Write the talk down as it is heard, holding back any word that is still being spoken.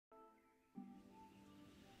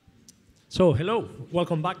So hello,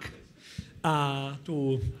 welcome back.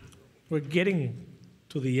 We're getting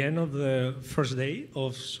to the end of the first day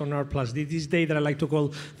of Sónar+D. This day that I like to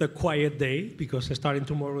call the quiet day, because starting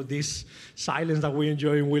tomorrow, this silence that we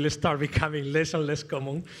enjoy will start becoming less and less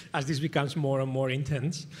common as this becomes more and more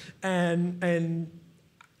intense. And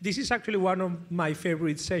this is actually one of my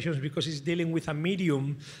favorite sessions because it's dealing with a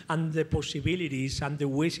medium and the possibilities and the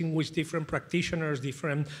ways in which different practitioners,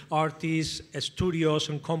 different artists, studios,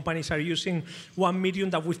 and companies are using one medium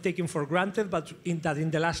that we've taken for granted, but in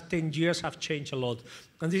the last 10 years have changed a lot.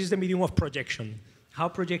 And this is the medium of projection. How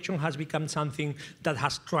projection has become something that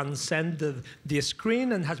has transcended the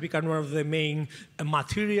screen and has become one of the main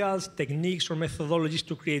materials, techniques, or methodologies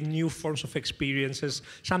to create new forms of experiences,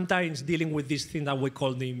 sometimes dealing with this thing that we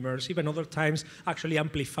call the immersive, and other times actually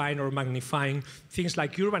amplifying or magnifying things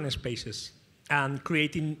like urban spaces and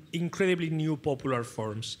creating incredibly new popular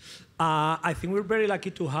forms. I think we're very lucky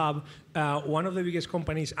to have one of the biggest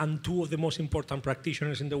companies and two of the most important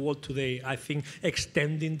practitioners in the world today, I think,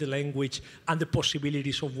 extending the language and the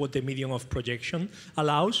possibilities of what the medium of projection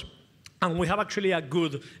allows. And we have actually a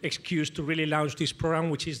good excuse to really launch this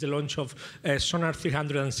program, which is the launch of Sónar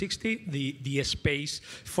 360, the space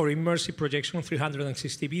for immersive projection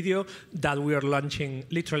 360 video that we are launching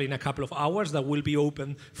literally in a couple of hours that will be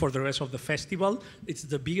open for the rest of the festival. It's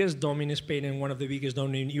the biggest dome in Spain and one of the biggest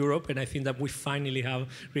dome in Europe, and I think that we finally have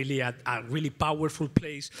really a really powerful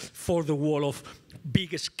place for the wall of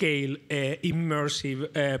big-scale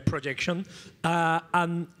immersive projection.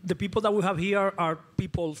 And the people that we have here are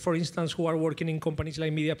people, for instance, who are working in companies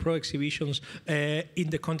like Mediapro Exhibitions in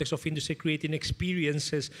the context of industry, creating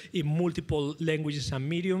experiences in multiple languages and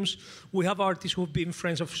mediums. We have artists who've been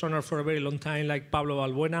friends of Sónar for a very long time, like Pablo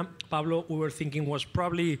Valbuena. Pablo, we were thinking, was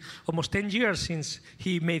probably almost 10 years since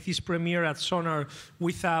he made his premiere at Sónar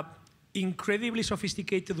with a incredibly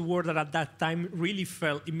sophisticated word that at that time really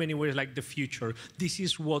felt in many ways like the future. This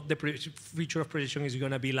is what the future of projection is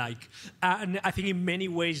going to be like. And I think in many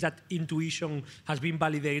ways that intuition has been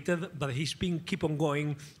validated, but he's been keep on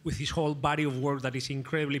going with his whole body of work that is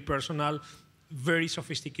incredibly personal, very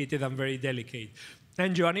sophisticated and very delicate.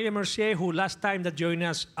 And Joanie Lemercier, who last time that joined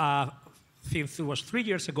us, I think it was 3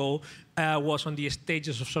 years ago, was on the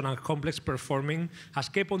stages of Sónar Complex performing, has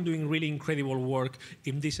kept on doing really incredible work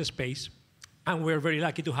in this space. And we're very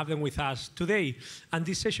lucky to have them with us today. And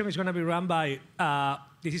this session is going to be run by,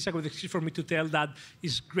 this is a good excuse for me to tell that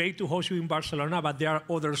it's great to host you in Barcelona, but there are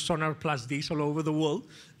other Sónar+Ds all over the world.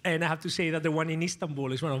 And I have to say that the one in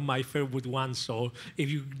Istanbul is one of my favorite ones. So if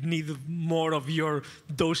you need more of your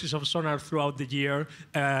doses of Sónar throughout the year,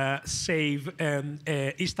 save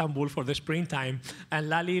Istanbul for the springtime. And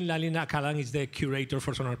Lalin Akalan is the curator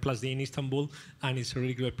for Sónar+D in Istanbul. And it's a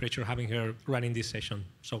really great pleasure having her running this session.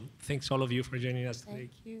 So thanks all of you for joining us today.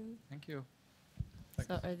 Thank you. Thank you.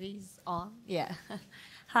 So are these on? Yeah.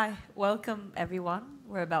 Hi, welcome everyone.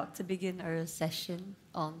 We're about to begin our session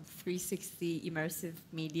on 360 immersive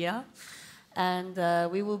media. And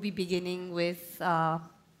we will be beginning with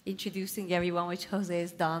introducing everyone, which Jose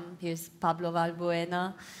has done. Here's Pablo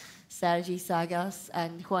Valbuena, Sergi Sagas,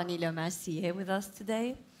 and Joanie Lemercier with us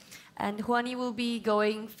today. And Joanie will be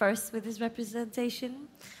going first with his representation.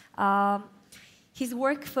 His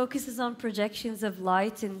work focuses on projections of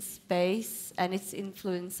light in space and its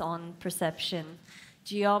influence on perception.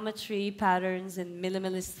 Geometry, patterns, and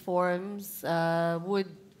minimalist forms would,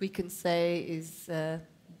 we can say, is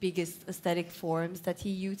biggest aesthetic forms that he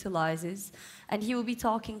utilizes. And he will be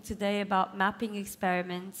talking today about mapping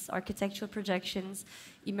experiments, architectural projections,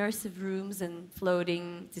 immersive rooms, and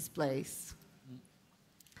floating displays.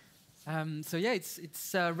 So yeah,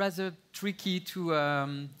 it's rather tricky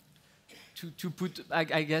to put,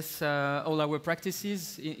 I guess, all our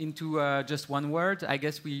practices into just one word. I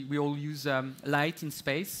guess we all use light in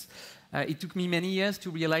space. It took me many years to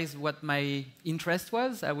realize what my interest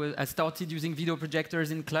was. I started using video projectors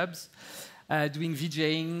in clubs, doing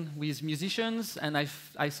VJing with musicians, and I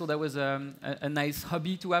thought that was a nice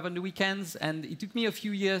hobby to have on the weekends. And it took me a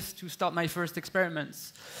few years to start my first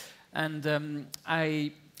experiments. And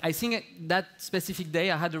I think that specific day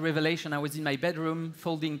I had a revelation. I was in my bedroom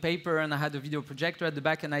folding paper and I had a video projector at the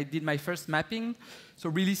back and I did my first mapping. So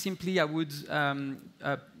really simply I would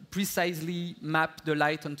precisely map the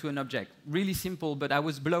light onto an object. Really simple, but I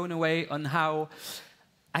was blown away on how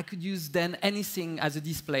I could use then anything as a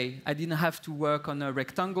display. I didn't have to work on a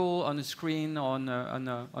rectangle, on a screen, on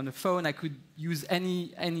a phone. I could use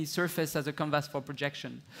any surface as a canvas for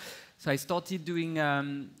projection. So I started doing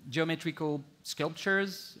geometrical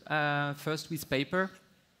sculptures, first with paper,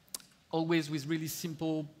 always with really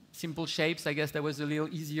simple simple shapes. I guess that was a little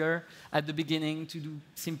easier at the beginning to do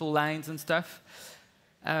simple lines and stuff.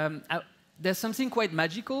 There's something quite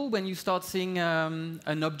magical when you start seeing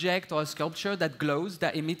an object or a sculpture that glows,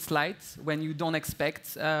 that emits light, when you don't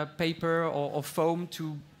expect paper or foam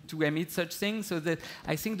to emit such things. So that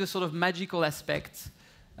I think the sort of magical aspect,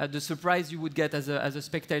 the surprise you would get as a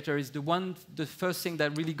spectator is the first thing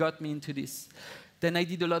that really got me into this. Then I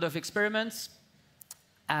did a lot of experiments.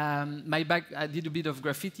 I did a bit of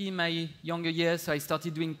graffiti in my younger years, so I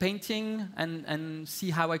started doing painting and see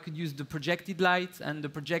how I could use the projected light and the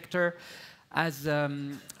projector as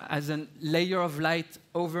a layer of light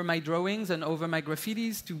over my drawings and over my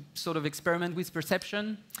graffitis to sort of experiment with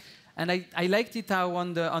perception. And I liked it how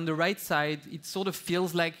on the right side, it sort of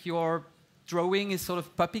feels like your drawing is sort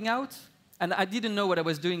of popping out. And I didn't know what I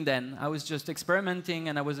was doing then. I was just experimenting,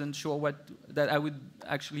 and I wasn't sure that I would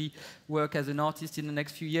actually work as an artist in the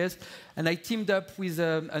next few years. And I teamed up with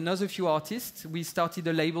another few artists. We started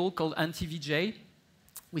a label called Anti-VJ.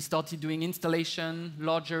 We started doing installation,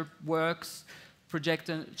 larger works,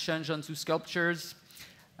 projections onto sculptures.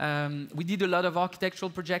 We did a lot of architectural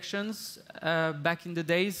projections back in the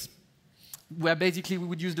days, where basically we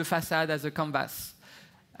would use the facade as a canvas.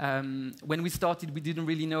 When we started, we didn't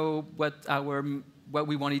really know what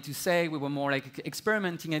we wanted to say. We were more like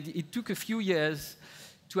experimenting, and it took a few years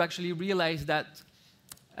to actually realize that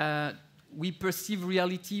we perceive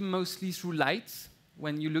reality mostly through light.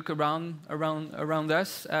 When you look around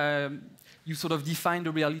us, you sort of define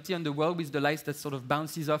the reality and the world with the light that sort of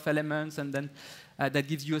bounces off elements, and then that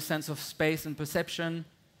gives you a sense of space and perception.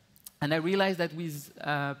 And I realized that with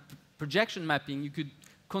projection mapping, you could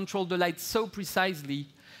control the light so precisely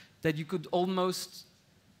that you could almost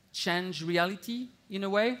change reality in a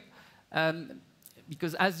way.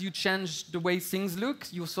 Because as you change the way things look,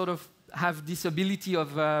 you sort of have this ability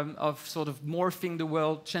of sort of morphing the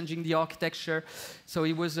world, changing the architecture. So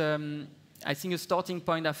it was, I think, a starting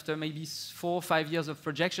point after maybe 4 or 5 years of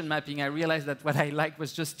projection mapping. I realized that what I liked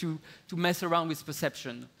was just to mess around with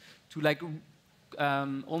perception, to like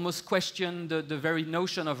almost question the very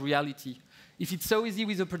notion of reality. If it's so easy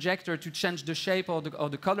with a projector to change the shape or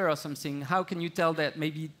the color or something, how can you tell that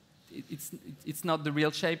maybe it's not the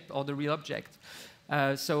real shape or the real object?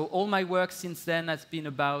 So all my work since then has been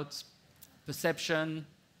about perception,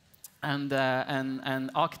 and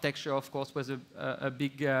architecture, of course, was a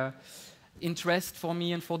big interest for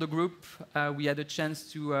me and for the group. We had a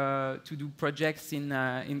chance to do projects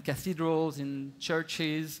in cathedrals, in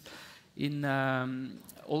churches, in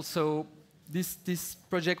also. This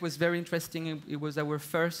project was very interesting. It was our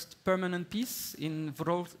first permanent piece in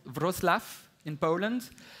Wrocław, in Poland.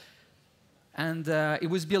 And it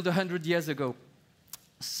was built 100 years ago.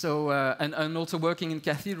 So, and also working in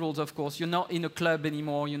cathedrals, of course, you're not in a club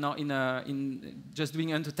anymore. You're not in just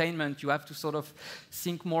doing entertainment. You have to sort of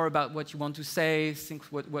think more about what you want to say, think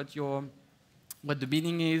what the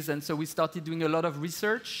meaning is. And so we started doing a lot of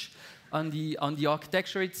research on the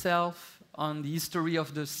architecture itself, on the history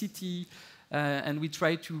of the city, and we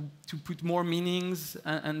try to put more meanings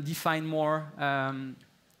and define more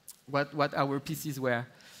what our pieces were.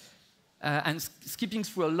 And skipping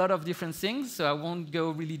through a lot of different things, so I won't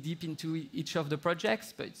go really deep into each of the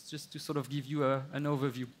projects, but it's just to sort of give you an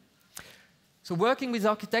overview. So working with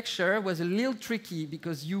architecture was a little tricky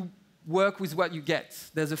because you work with what you get.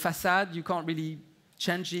 There's a facade, you can't really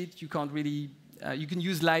change it, you can't really, you can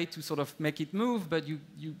use light to sort of make it move, but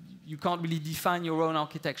you can't really define your own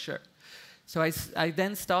architecture. So I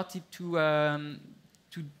then started to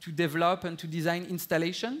develop and to design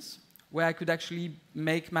installations where I could actually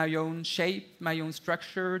make my own shape, my own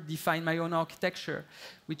structure, define my own architecture,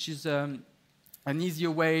 which is an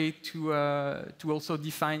easier way to also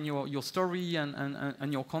define your story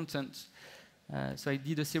and your content. So I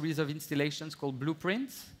did a series of installations called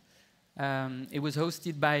Blueprints. It was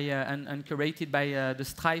hosted by and curated by the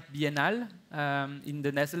Stripe Biennale in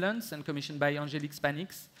the Netherlands and commissioned by Angelique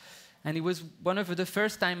Spanix. And it was one of the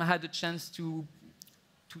first time I had a chance to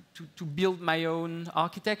build my own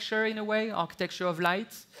architecture in a way, architecture of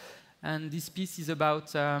light. And this piece is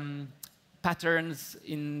about patterns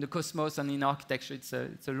in the cosmos and in architecture. It's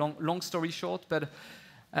a long story short, but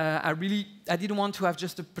I didn't want to have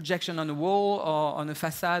just a projection on a wall or on a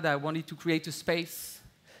facade. I wanted to create a space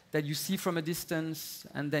that you see from a distance,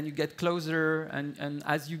 and then you get closer, and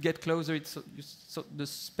as you get closer, the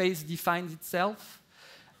space defines itself.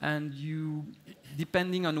 And you,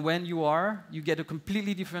 depending on when you are, you get a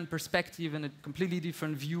completely different perspective and a completely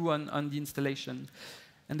different view on the installation.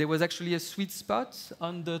 And there was actually a sweet spot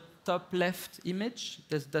on the top left image.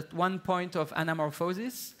 There's that one point of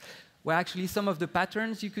anamorphosis, where actually some of the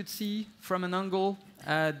patterns you could see from an angle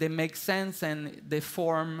they make sense and they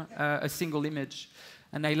form a single image.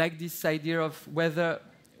 And I like this idea of whether,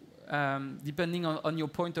 depending on your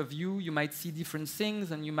point of view, you might see different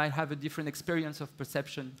things and you might have a different experience of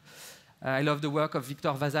perception. I love the work of Victor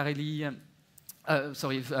Vasarely,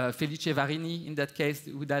 Felice Varini in that case,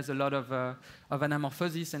 who does a lot of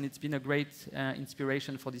anamorphosis, and it's been a great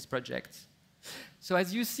inspiration for this project. So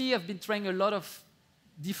as you see, I've been trying a lot of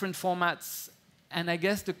different formats, and I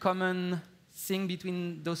guess the common thing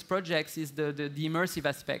between those projects is the immersive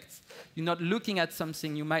aspects. You're not looking at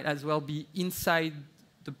something, you might as well be inside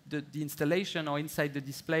the installation or inside the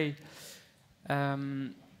display.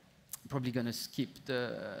 Probably going to skip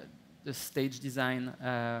the stage design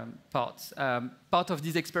parts. Part of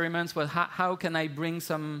these experiments was how can I bring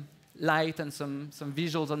some light and some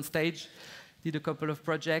visuals on stage. Did a couple of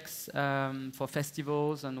projects for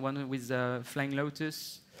festivals and one with Flying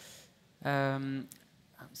Lotus. I'm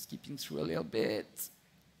skipping through a little bit.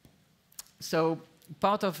 So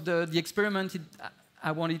part of the experiment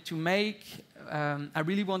I wanted to make, I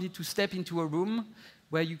really wanted to step into a room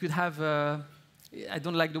where you could have I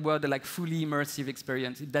don't like the word like fully immersive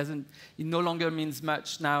experience. It no longer means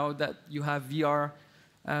much now that you have VR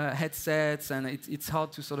headsets, and it's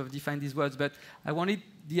hard to sort of define these words. But I wanted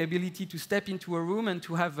the ability to step into a room and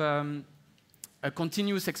to have a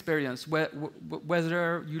continuous experience,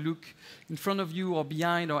 whether you look in front of you or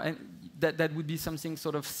behind, or that would be something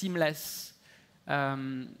sort of seamless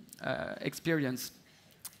experience.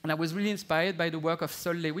 And I was really inspired by the work of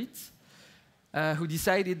Sol Lewitt, who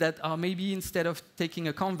decided that maybe instead of taking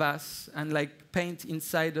a canvas and like paint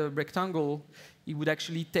inside a rectangle, he would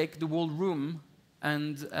actually take the whole room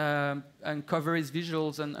and cover his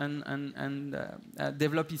visuals and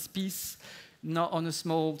develop his piece not on a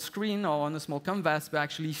small screen or on a small canvas, but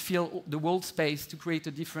actually fill the whole space to create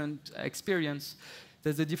a different experience.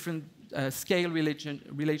 There's a different scale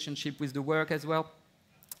relationship with the work as well.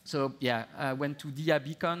 So yeah, I went to Dia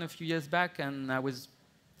Beacon a few years back, and I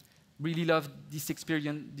really loved this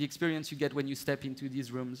experience, the experience you get when you step into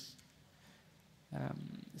these rooms.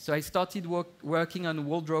 So I started working on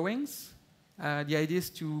wall drawings. The idea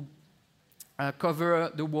is to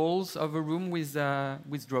cover the walls of a room with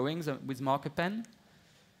drawings, with marker pen.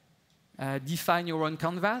 Define your own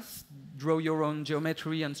canvas, draw your own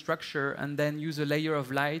geometry and structure, and then use a layer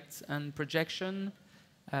of light and projection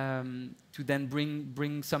to then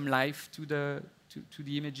bring some life to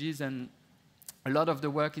the images. And a lot of the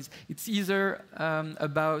work it's either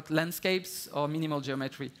about landscapes or minimal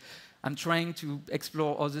geometry. I'm trying to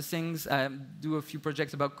explore other things, do a few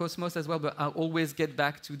projects about cosmos as well, but I'll always get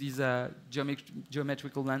back to these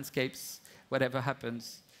geometrical landscapes, whatever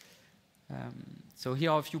happens. So here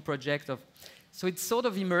are a few projects so it's sort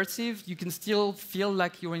of immersive. You can still feel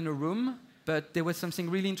like you're in a room, but there was something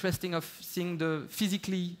really interesting of seeing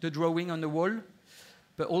physically the drawing on the wall,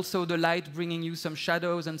 but also the light bringing you some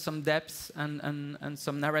shadows and some depths and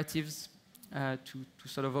some narratives to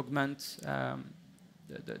sort of augment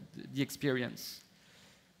the experience.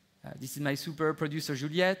 This is my super producer,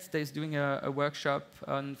 Juliette. That is doing a workshop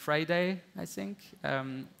on Friday, I think.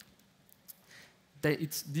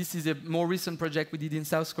 This is a more recent project we did in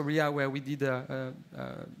South Korea, where we did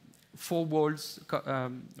 4 walls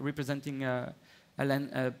representing a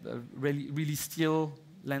really still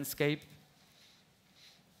landscape.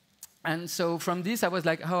 And so from this, I was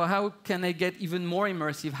like, how can I get even more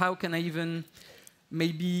immersive? How can I even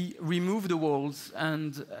maybe remove the walls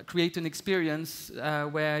and create an experience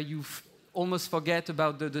where you almost forget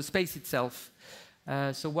about the space itself?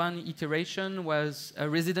 So one iteration was a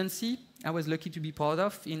residency I was lucky to be part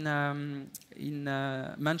of in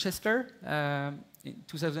Manchester in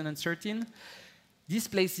 2013. This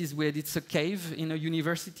place is weird. It's a cave in a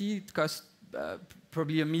university. It cost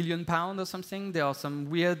probably £1 million or something. There are some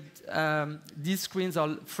weird... these screens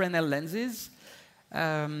are Fresnel lenses.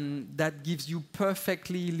 That gives you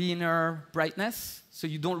perfectly linear brightness, so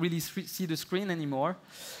you don't really see the screen anymore.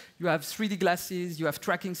 You have 3D glasses, you have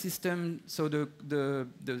tracking system, so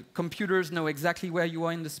the computers know exactly where you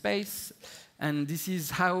are in the space, and this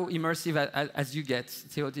is how immersive as you get,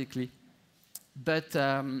 theoretically. But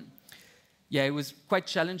yeah, it was quite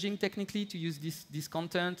challenging technically to use this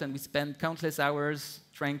content, and we spent countless hours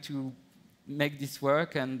trying to make this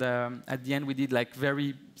work, and at the end we did like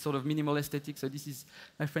very sort of minimal aesthetic. So this is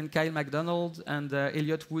my friend Kyle MacDonald, and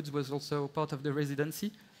Elliot Woods was also part of the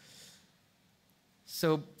residency.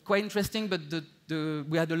 So quite interesting, but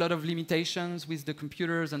we had a lot of limitations with the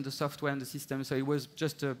computers and the software and the system, so it was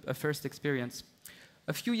just a first experience.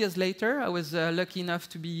 A few years later, I was lucky enough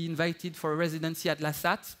to be invited for a residency at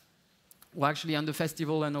LASAT. We're actually on the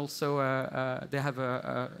festival, and also they have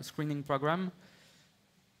a screening program.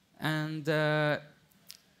 And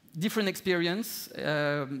different experience.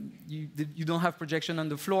 You don't have projection on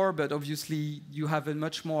the floor, but obviously you have a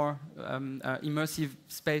much more immersive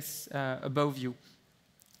space above you.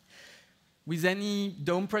 With any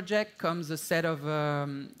dome project comes a set of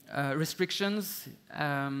restrictions.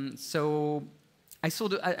 So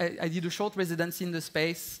I did a short residency in the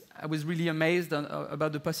space. I was really amazed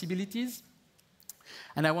about the possibilities.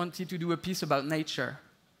 And I wanted to do a piece about nature.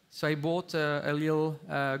 So I bought a little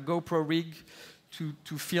GoPro rig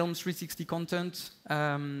to film 360 content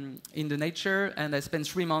in the nature, and I spent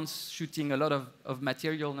 3 months shooting a lot of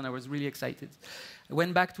material, and I was really excited. I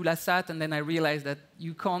went back to LaSat, and then I realized that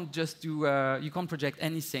you can't just do, you can't project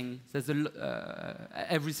anything. There's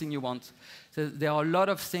everything you want. So there are a lot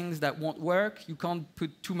of things that won't work. You can't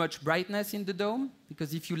put too much brightness in the dome,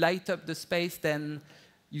 because if you light up the space, then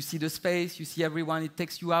you see the space, you see everyone, it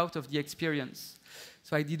takes you out of the experience.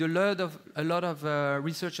 So I did a lot of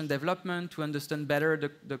research and development to understand better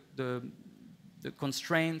the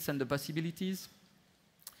constraints and the possibilities.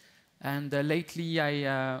 And lately,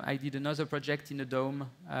 I did another project in the dome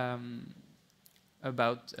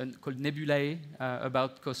called Nebulae,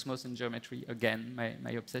 about cosmos and geometry. Again,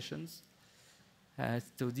 my obsessions.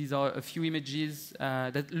 So these are a few images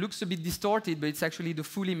that looks a bit distorted, but it's actually the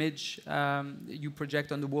full image you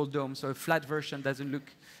project on the wall dome. So a flat version doesn't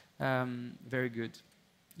look very good.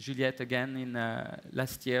 Juliette again in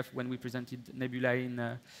last year when we presented Nebula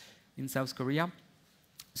in South Korea.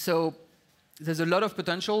 So there's a lot of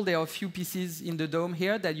potential. There are a few pieces in the dome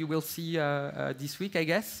here that you will see this week, I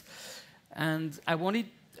guess. And I wanted,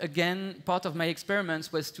 again, part of my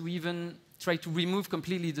experiments was to even try to remove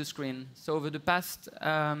completely the screen. So over the past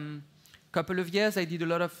couple of years, I did a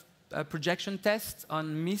lot of projection tests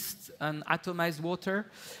on mist and atomized water,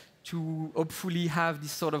 to hopefully have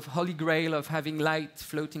this sort of holy grail of having light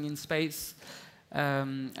floating in space.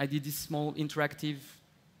 I did this small interactive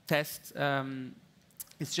test.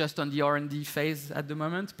 It's just on the R&D phase at the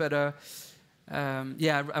moment, but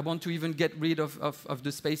yeah, I want to even get rid of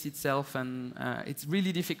the space itself, and it's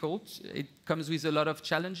really difficult. It comes with a lot of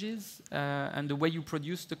challenges, and the way you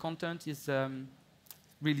produce the content is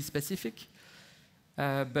really specific.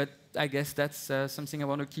 But I guess that's something I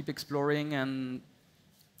want to keep exploring, and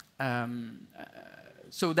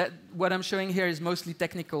so that what I'm showing here is mostly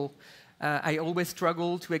technical. I always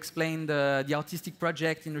struggle to explain the artistic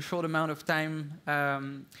project in a short amount of time,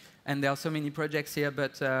 and there are so many projects here,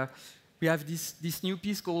 but we have this new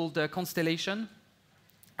piece called Constellation.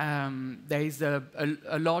 There is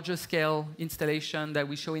a larger scale installation that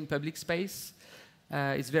we show in public space.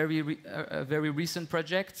 It's a very recent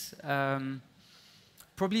project.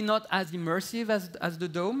 Probably not as immersive as the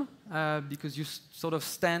dome, because you sort of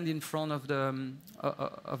stand in front of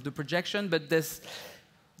the projection, but there's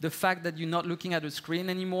the fact that you're not looking at a screen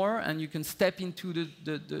anymore, and you can step into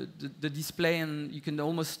the display, and you can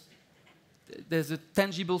almost, there's a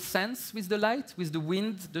tangible sense with the light, with the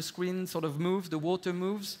wind, the screen sort of moves, the water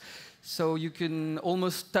moves, so you can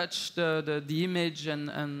almost touch the image,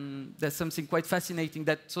 and there's something quite fascinating,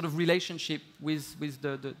 that sort of relationship with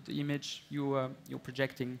the image you're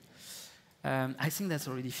projecting. I think that's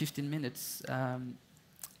already 15 minutes.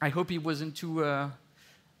 I hope it wasn't too,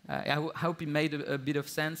 I hope it made a bit of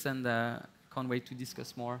sense, and can't wait to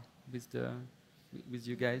discuss more with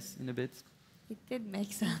you guys in a bit. It did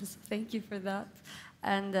make sense. Thank you for that.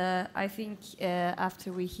 And I think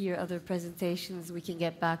after we hear other presentations, we can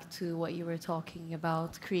get back to what you were talking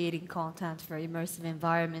about, creating content for immersive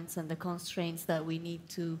environments and the constraints that we need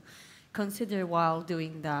to consider while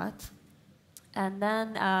doing that. And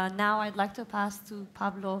then now I'd like to pass to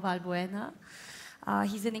Pablo Valbuena.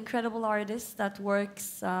 He's an incredible artist that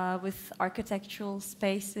works with architectural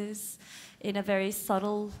spaces in a very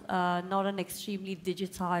subtle, not an extremely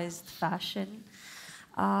digitized fashion.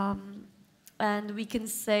 And we can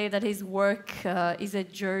say that his work is a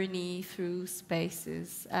journey through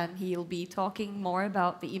spaces, and he'll be talking more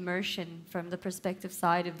about the immersion from the perspective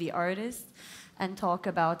side of the artist, and talk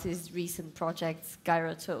about his recent project,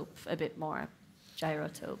 Gyrotope, a bit more.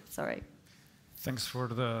 Gyrotope, sorry. Thanks for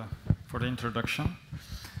the introduction.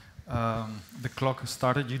 The clock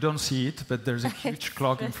started. You don't see it, but there's a huge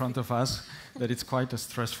clock in front of us that it's quite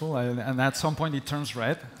stressful, and at some point it turns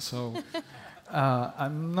red. So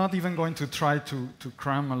I'm not even going to try to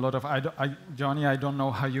cram a lot of. Joanie, I don't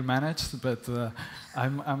know how you managed, but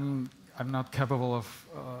I'm not capable of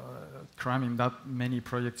cramming that many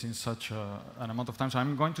projects in such an amount of time. So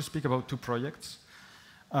I'm going to speak about 2 projects.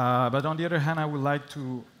 But on the other hand, I would like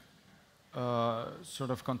to sort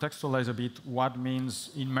of contextualize a bit what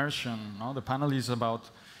means immersion. No? The panel is about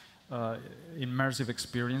immersive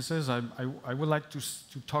experiences, I would like to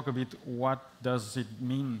talk a bit what does it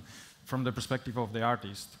mean from the perspective of the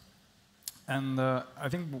artist. And I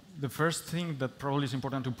think the first thing that probably is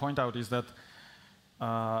important to point out is that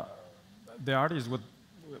the artist,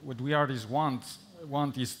 what we artists want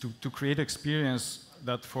is to create experience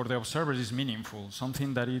that for the observers is meaningful,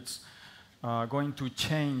 something that it's going to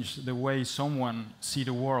change the way someone sees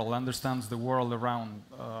the world, understands the world around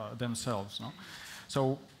themselves. No?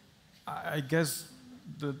 So I guess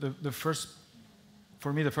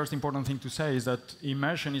for me, the first important thing to say is that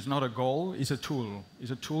immersion is not a goal, it's a tool.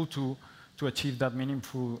 It's a tool to achieve that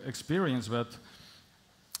meaningful experience,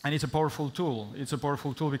 and it's a powerful tool. It's a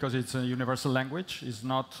powerful tool because it's a universal language. It's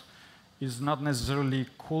not necessarily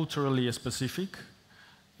culturally specific.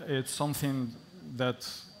 It's something that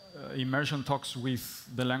immersion talks with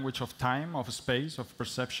the language of time, of space, of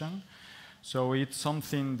perception. So it's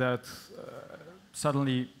something that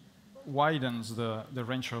suddenly widens the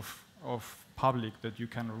range of public that you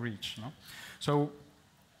can reach. No? So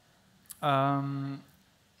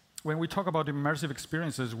when we talk about immersive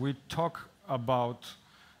experiences, we talk about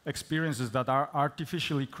experiences that are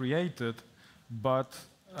artificially created, but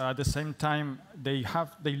at the same time, they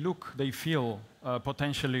look, they feel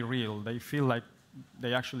potentially real. They feel like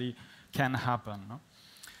they actually can happen.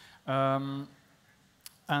 No?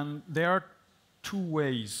 And there are two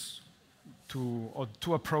ways, or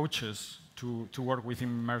two approaches to work with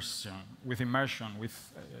immersion, with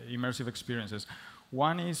immersive experiences.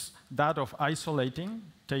 One is that of isolating,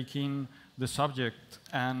 taking the subject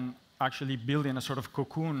and actually building a sort of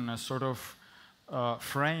cocoon, a sort of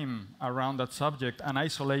frame around that subject and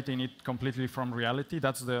isolating it completely from reality.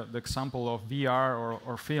 That's the example of VR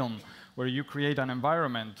or film, where you create an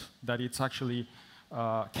environment that it's actually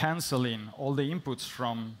canceling all the inputs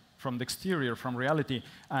from the exterior, from reality,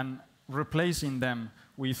 and replacing them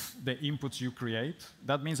with the inputs you create.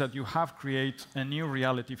 That means that you have created a new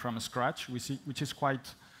reality from scratch, which is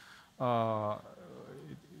quite,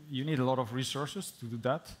 you need a lot of resources to do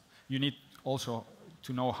that. You need also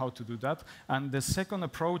to know how to do that. And the second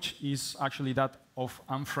approach is actually that of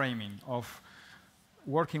unframing, of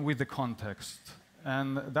working with the context.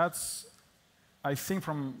 And that's, I think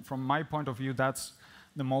from my point of view, that's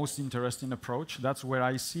the most interesting approach. That's where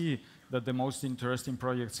I see that the most interesting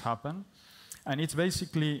projects happen. And it's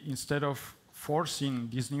basically, instead of forcing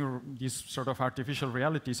this sort of artificial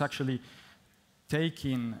reality, it's actually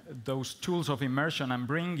taking those tools of immersion and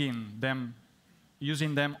bringing them,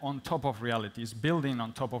 using them on top of realities, building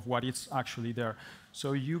on top of what is actually there.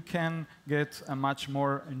 So you can get a much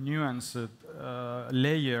more nuanced,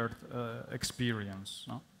 layered experience.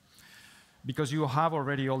 No? Because you have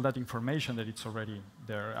already all that information that it's already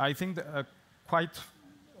there. I think a quite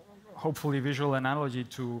hopefully visual analogy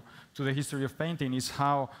to the history of painting is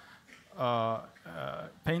how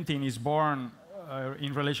painting is born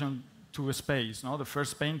in relation to a space. No? The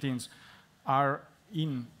first paintings are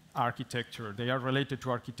in architecture. They are related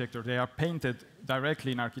to architecture. They are painted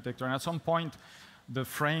directly in architecture. And at some point, the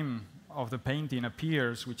frame of the painting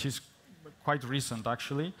appears, which is quite recent,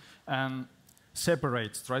 actually, and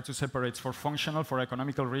tries to separate for functional, for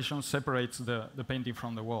economical reasons, separates the painting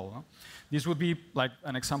from the wall. No? This would be like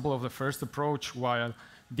an example of the first approach, while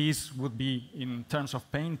this would be, in terms of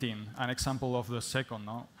painting, an example of the second,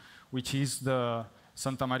 no? Which is the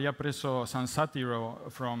Santa Maria Preso San Satiro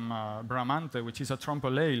from Bramante, which is a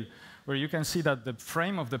Trompe-l'œil, where you can see that the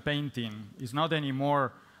frame of the painting is not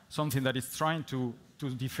anymore something that is trying to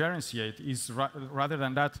differentiate. Rather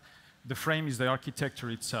than that, the frame is the architecture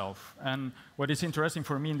itself. And what is interesting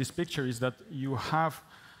for me in this picture is that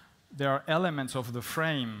there are elements of the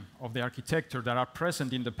frame of the architecture that are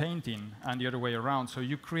present in the painting and the other way around. So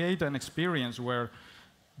you create an experience where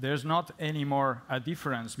there's not anymore a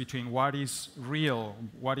difference between what is real,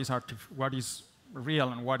 what is real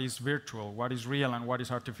and what is virtual, what is real and what is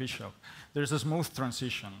artificial. There's a smooth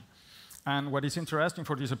transition. And what is interesting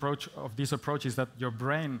for this approach is that your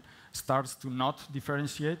brain starts to not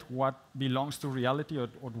differentiate what belongs to reality or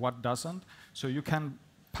what doesn't. So you can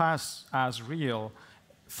pass as real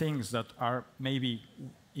things that are maybe,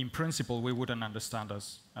 in principle, we wouldn't understand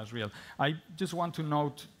as real. I just want to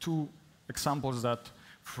note two examples that,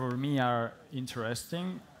 for me, are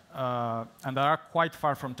interesting and that are quite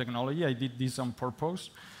far from technology. I did this on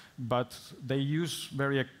purpose, but they use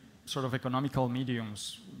very sort of economical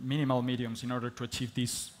mediums, minimal mediums, in order to achieve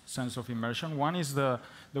this sense of immersion. One is the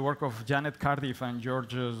work of Janet Cardiff and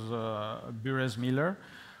Georges Bures-Miller,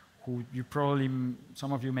 who you probably,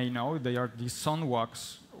 some of you may know. They are these sun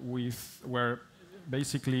walks where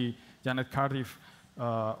basically Janet Cardiff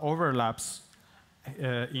overlaps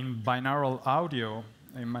in binaural audio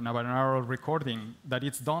in a binaural recording that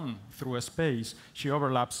it's done through a space. She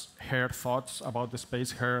overlaps her thoughts about the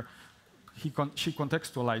space, she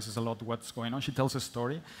contextualizes a lot what's going on. She tells a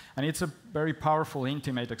story. And it's a very powerful,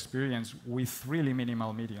 intimate experience with really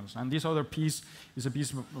minimal mediums. And this other piece is a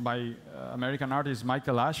piece by American artist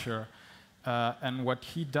Michael Asher. And what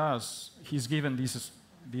he does, he's given this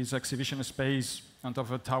exhibition space on top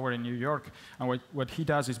of a tower in New York. And what he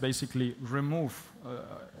does is basically remove,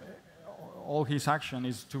 all his action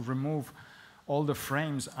is to remove all the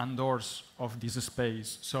frames and doors of this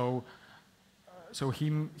space. So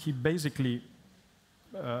he basically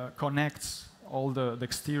connects all the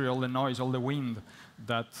exterior, all the noise, all the wind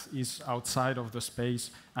that is outside of the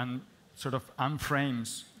space, and sort of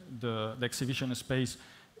unframes the exhibition space,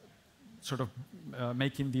 sort of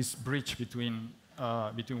making this bridge between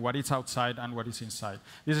what is outside and what is inside.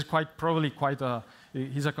 This is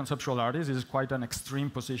he's a conceptual artist. This is quite an extreme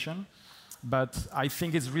position, but I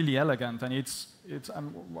think it's really elegant, and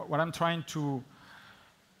what I'm trying to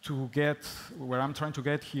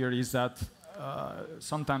get here is that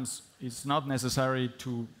sometimes it's not necessary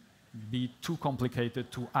to be too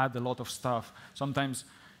complicated to add a lot of stuff. Sometimes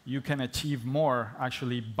you can achieve more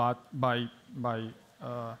actually, but by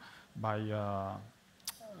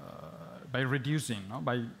reducing, no?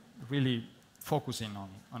 By really focusing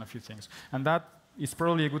on a few things. And that is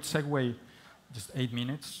probably a good segue. Just 8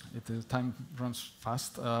 minutes. The time runs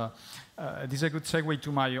fast. This is a good segue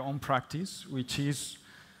to my own practice, which is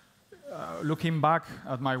looking back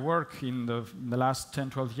at my work in the last 10,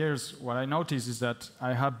 12 years, what I notice is that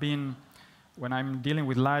I have been, when I'm dealing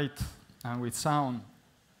with light and with sound,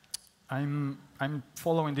 I'm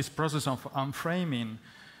following this process of unframing,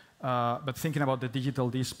 but thinking about the digital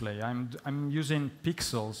display. I'm using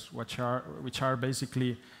pixels, which are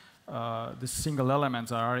basically the single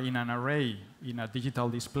elements that are in an array in a digital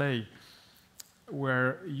display,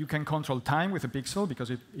 where you can control time with a pixel because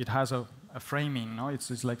it has a framing. No?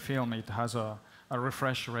 It's like film. It has a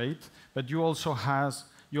refresh rate, but you also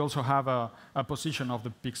have a position of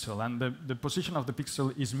the pixel, and the position of the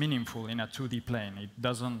pixel is meaningful in a 2D plane. It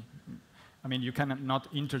doesn't. I mean, you cannot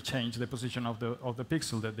interchange the position of the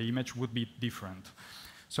pixel. That the image would be different.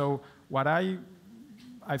 So what I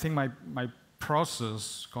think my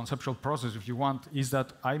process, conceptual process, if you want, is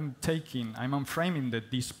that I'm unframing the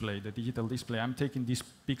display, the digital display. I'm taking these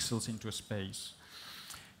pixels into a space.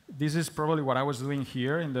 This is probably what I was doing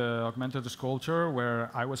here in the augmented sculpture,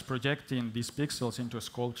 where I was projecting these pixels into a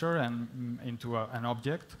sculpture and into an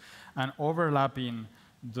object, and overlapping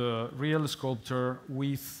the real sculpture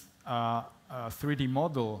with a 3D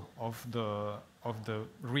model of the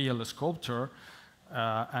real sculpture,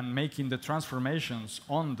 and making the transformations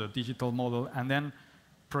on the digital model, and then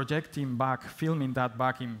projecting back, filming that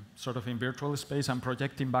back in virtual space, and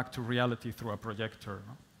projecting back to reality through a projector.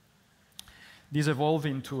 No? These evolve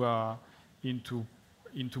into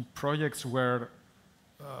projects where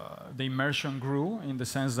the immersion grew, in the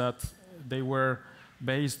sense that they were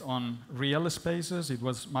based on real spaces. It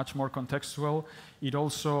was much more contextual. It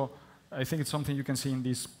also, I think it's something you can see in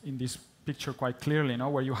this picture quite clearly, no?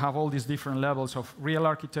 Where you have all these different levels of real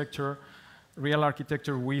architecture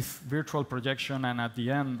with virtual projection, and at the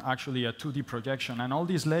end, actually a 2D projection. And all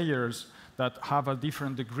these layers that have a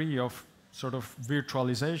different degree of sort of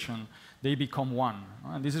virtualization, they become one.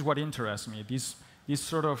 And this is what interests me, this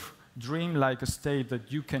sort of dream-like state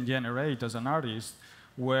that you can generate as an artist,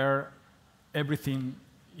 where everything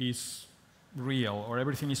is real, or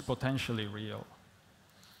everything is potentially real.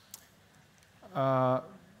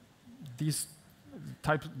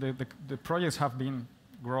 The projects have been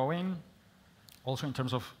growing, also in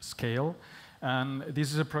terms of scale. And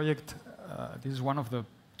this is a project, this is one of the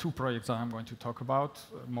 2 projects that I'm going to talk about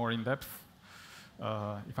more in depth,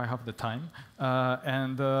 if I have the time.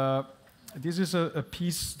 This is a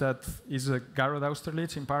piece that is a Garrod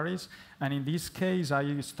Austerlitz in Paris. And in this case,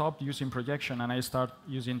 I stopped using projection and I started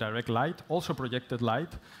using direct light, also projected light,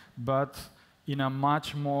 but in a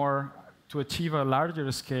much more, to achieve a larger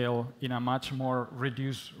scale in a much more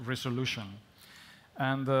reduced resolution.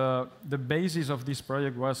 And the basis of this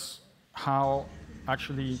project was how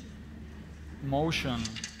actually motion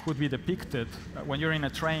could be depicted when you're in a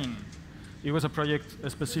train. It was a project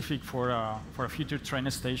specific for a future train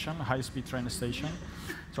station, high-speed train station.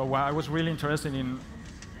 So I was really interested in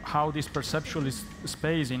how this perceptual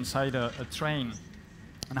space inside a train,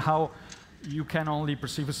 and how you can only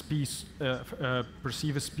perceive a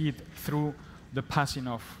speed through the passing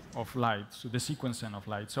of light, so the sequencing of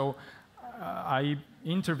light. So I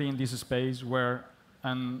intervened in this space where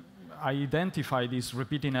I identified this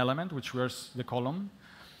repeating element, which was the column,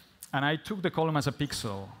 and I took the column as a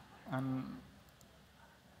pixel. And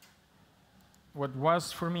what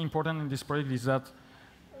was for me important in this project is that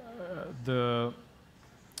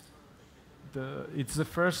it's the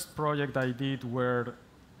first project I did where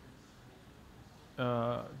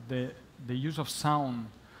the use of sound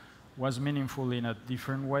was meaningful in a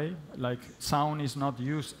different way. Like, sound is not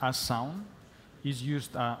used as sound, it's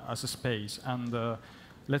used as a space. And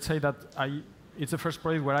let's say that it's the first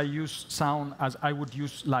project where I use sound as I would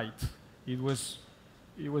use light.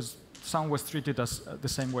 Sound was treated as the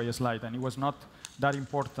same way as light, and it was not that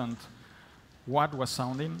important what was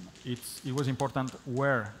sounding. It was important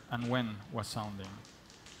where and when was sounding.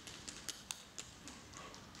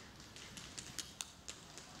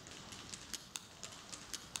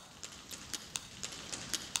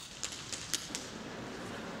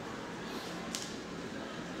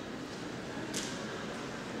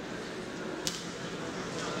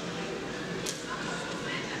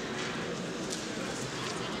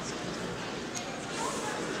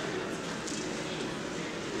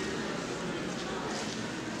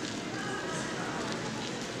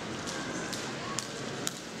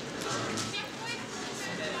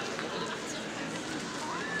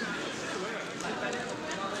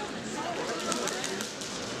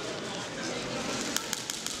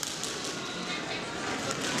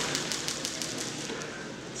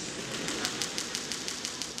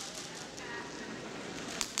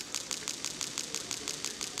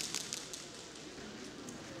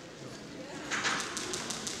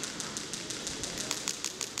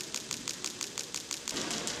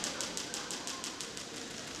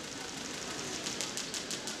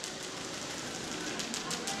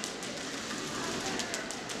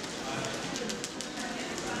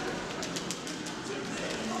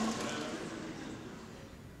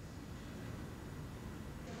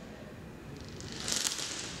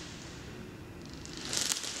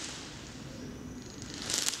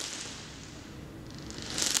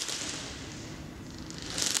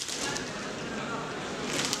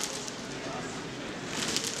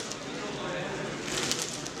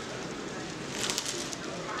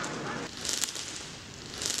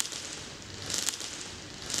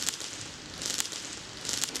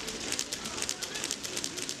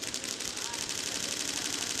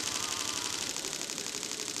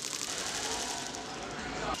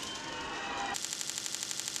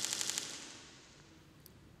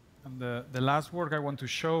 The last work I want to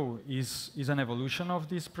show is an evolution of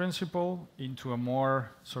this principle into a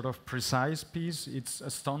more sort of precise piece. It's a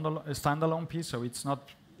standalone piece, so it's not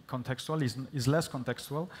contextual, it's less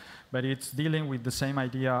contextual, but it's dealing with the same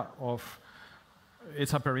idea of,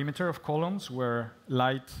 it's a perimeter of columns where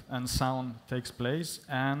light and sound takes place.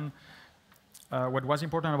 And what was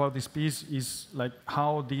important about this piece is like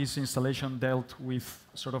how this installation dealt with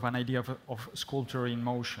sort of an idea of sculpture in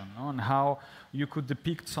motion, no? And how you could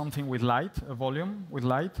depict something with light, a volume with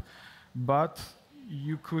light, but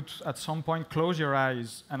you could at some point close your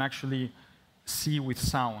eyes and actually see with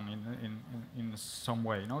sound in some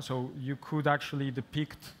way, no? So you could actually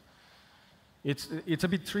depict. It's a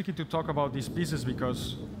bit tricky to talk about these pieces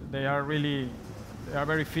because they are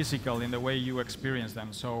very physical in the way you experience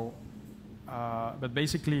them. So. But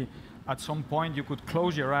basically, at some point, you could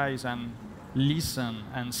close your eyes and listen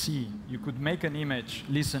and see. You could make an image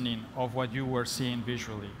listening of what you were seeing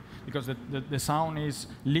visually, because the sound is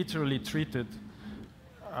literally treated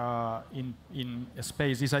in a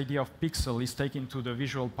space. This idea of pixel is taken to the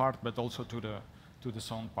visual part, but also to the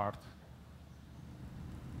sound part.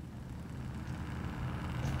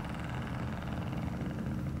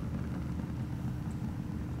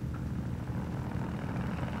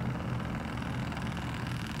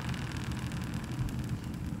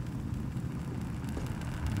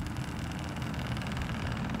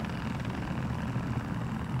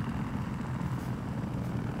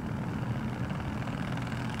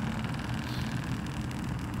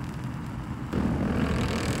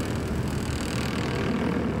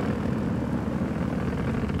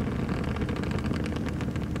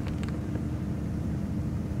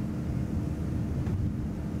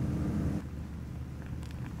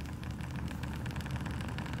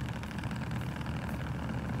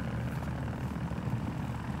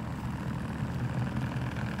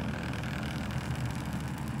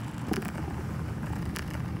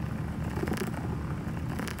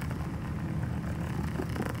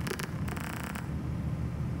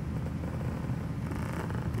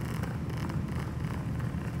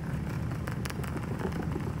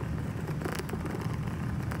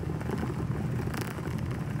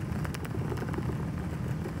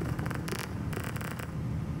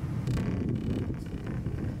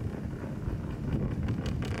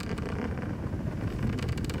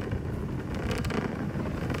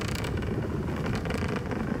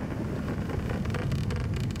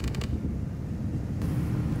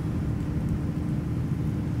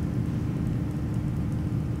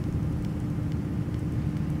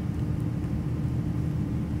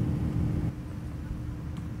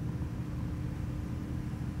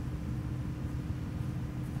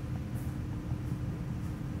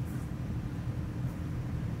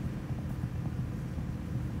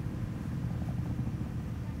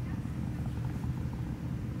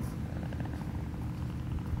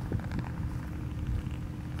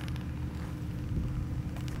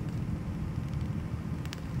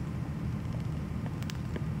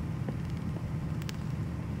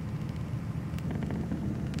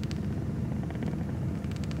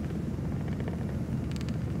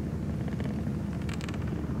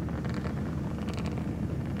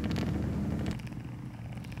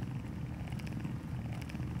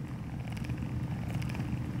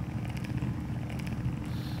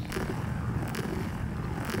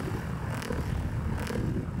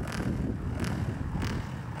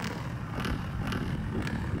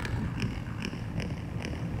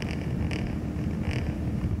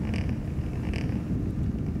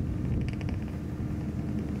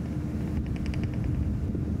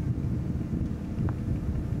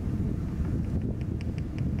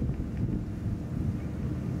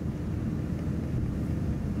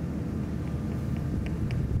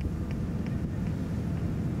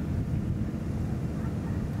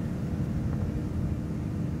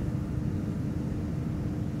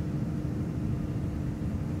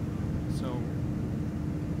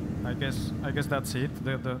 I guess that's it.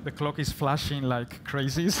 The clock is flashing like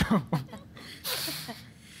crazy. So.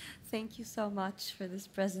 Thank you so much for this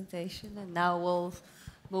presentation. And now we'll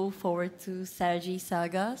move forward to Sergi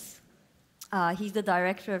Sagas. He's the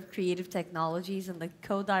Director of Creative Technologies and the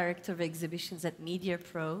Co-Director of Exhibitions at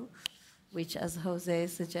Mediapro, which, as Jose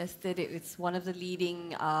suggested, it's one of the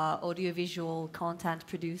leading audiovisual content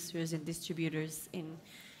producers and distributors in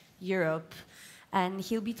Europe. And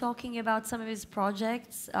he'll be talking about some of his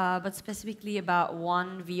projects, but specifically about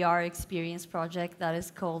one VR experience project that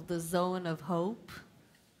is called The Zone of Hope.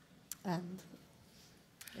 And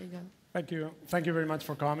there you go. Thank you. Thank you very much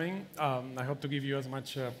for coming. I hope to give you as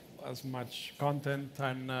much content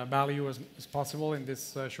and value as possible in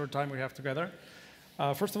this short time we have together.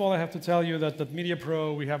 First of all, I have to tell you that at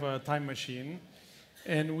Mediapro we have a time machine,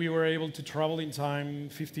 and we were able to travel in time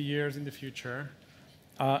 50 years in the future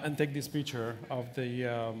and take this picture of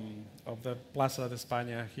the Plaza de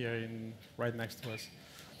España here right next to us.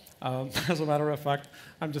 As a matter of fact,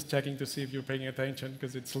 I'm just checking to see if you're paying attention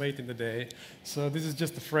because it's late in the day. So this is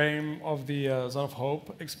just a frame of the Zone of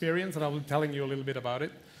Hope experience, and I will be telling you a little bit about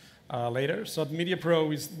it later. So at Mediapro,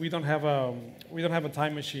 we don't have a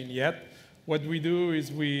time machine yet. What we do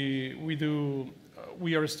is we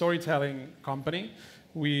are a storytelling company.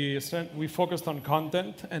 We focused on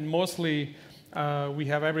content, and mostly we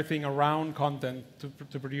have everything around content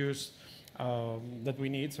to produce that we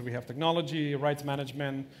need. So we have technology, rights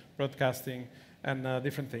management, broadcasting, and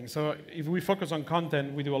different things. So if we focus on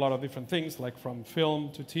content, we do a lot of different things, like from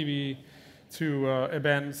film to TV to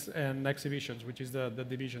events and exhibitions, which is the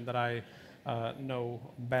division that I know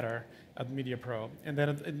better at Mediapro. And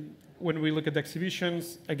then when we look at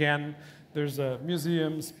exhibitions, again, there's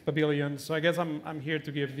museums, pavilions. So I guess I'm here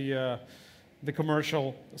to give the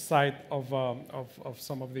commercial side of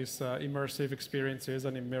some of these immersive experiences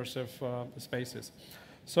and immersive spaces.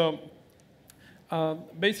 So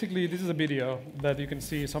basically, this is a video that you can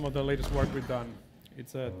see some of the latest work we've done.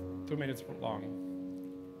 It's 2 minutes long.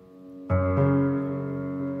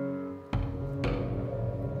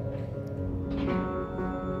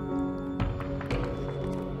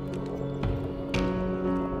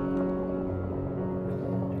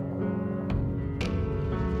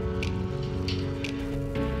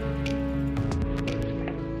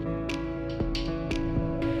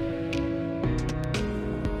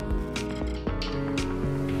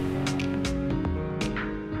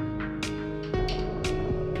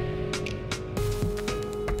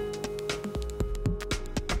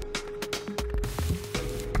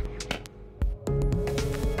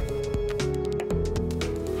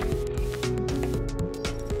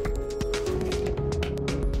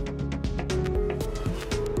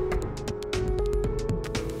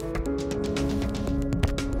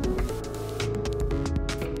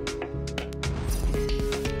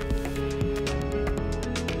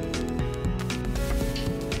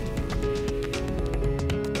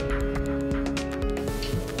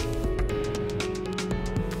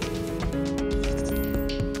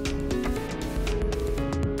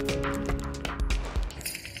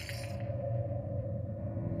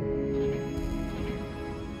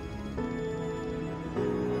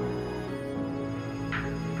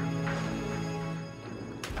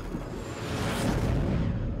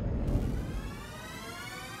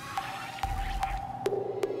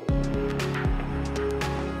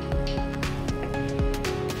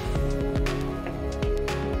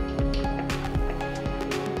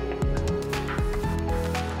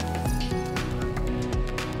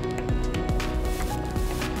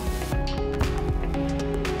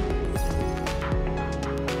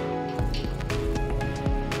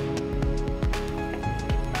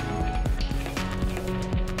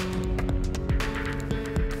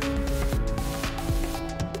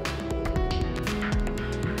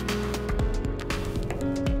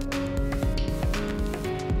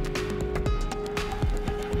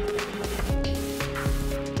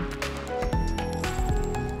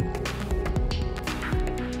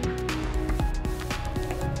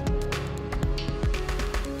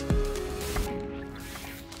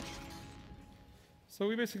 So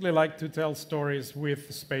we basically like to tell stories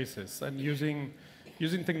with spaces and using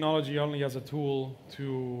technology only as a tool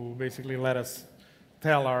to basically let us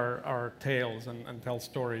tell our tales and tell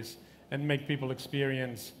stories and make people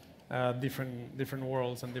experience different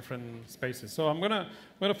worlds and different spaces. So I'm gonna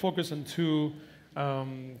focus on two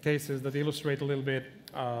cases that illustrate a little bit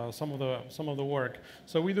some of the work.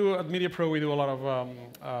 So we do at Mediapro, we do a lot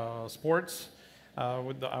of sports.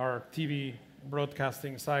 With our TV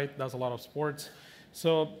broadcasting site does a lot of sports.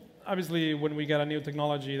 So obviously, when we get a new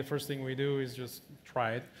technology, the first thing we do is just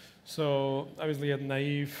try it. So obviously at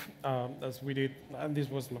Naive, as we did, and this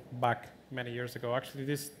was back many years ago. Actually,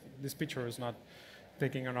 this picture is not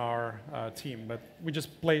taken on our team, but we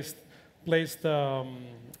just placed a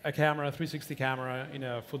camera, a 360 camera in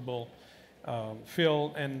a football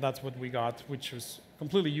field, and that's what we got, which was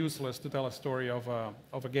completely useless to tell a story of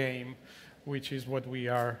a game, which is what we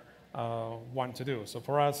are want to do. So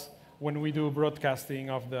for us, when we do broadcasting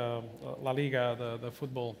of the La Liga, the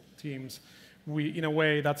football teams, in a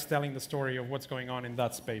way, that's telling the story of what's going on in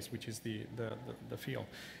that space, which is the field.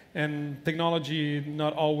 And technology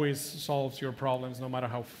not always solves your problems, no matter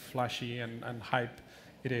how flashy and hype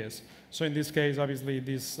it is. So in this case, obviously,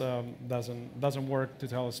 this doesn't work to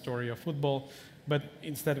tell a story of football, but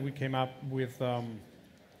instead we came up with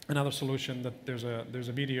another solution that there's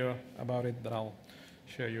a video about it that I'll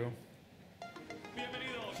show you.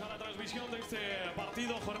 Bienvenidos a la transmisión de este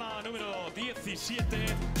partido, jornada número 17.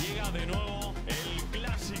 Llega de nuevo el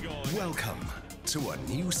clásico. Welcome to a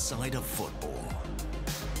new side of football.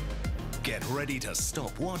 Get ready to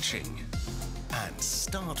stop watching and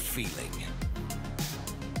start feeling.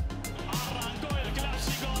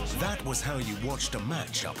 That was how you watched a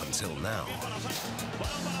match up until now.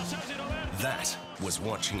 That was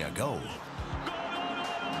watching a goal.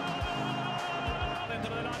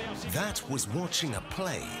 That was watching a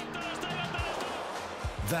play.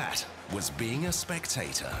 That was being a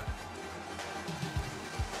spectator.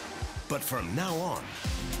 But from now on,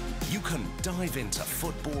 you can dive into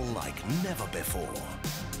football like never before.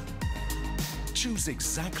 Choose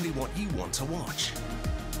exactly what you want to watch.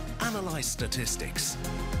 Analyze statistics.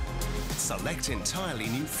 Select entirely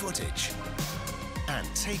new footage. And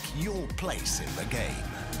take your place in the game.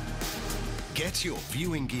 Get your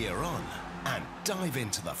viewing gear on and dive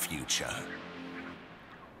into the future.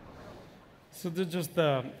 So this is just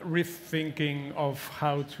the rethinking of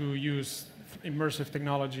how to use immersive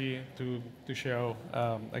technology to show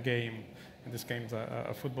a game. In this case,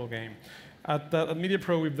 a football game. At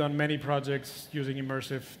Mediapro, we've done many projects using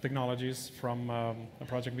immersive technologies, from a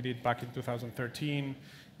project we did back in 2013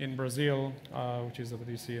 in Brazil, which is what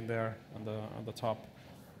you see in there on the top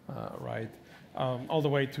right, all the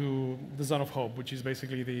way to the Zone of Hope, which is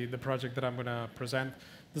basically the project that I'm going to present.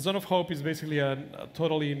 The Zone of Hope is basically a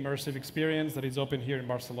totally immersive experience that is open here in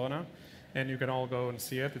Barcelona, and you can all go and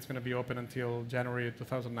see it. It's going to be open until January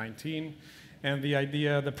 2019. And the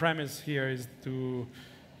idea, the premise here is to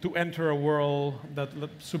enter a world that,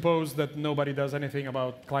 suppose that nobody does anything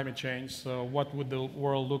about climate change. So what would the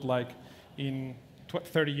world look like in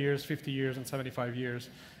 30 years, 50 years, and 75 years?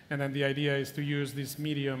 And then the idea is to use this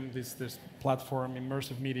medium, this platform,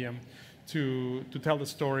 immersive medium, to tell the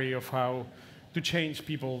story of how to change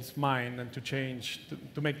people's mind and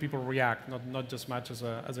to make people react, not just much as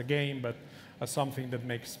a game, but as something that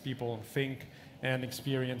makes people think and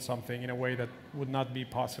experience something in a way that would not be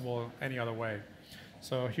possible any other way.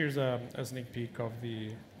 So here's a sneak peek of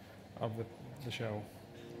the show.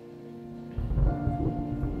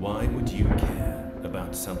 Why would you care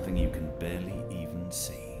about something you can barely even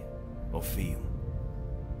see or feel?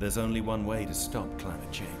 There's only one way to stop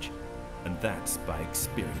climate change, and that's by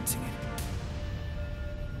experiencing it.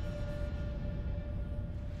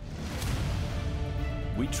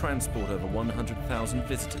 We transport over 100,000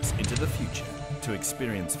 visitors into the future to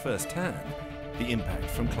experience firsthand the impact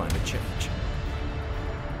from climate change.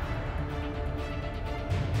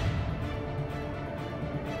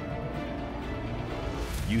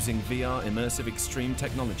 Using VR immersive extreme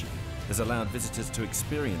technology has allowed visitors to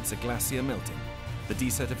experience a glacier melting, the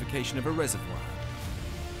desertification of a reservoir,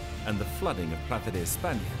 and the flooding of Plaza de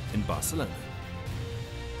España in Barcelona.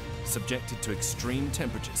 Subjected to extreme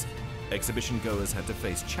temperatures, exhibition goers had to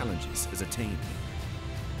face challenges as a team.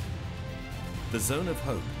 The Zone of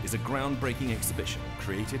Hope is a groundbreaking exhibition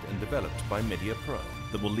created and developed by Mediapro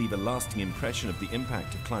that will leave a lasting impression of the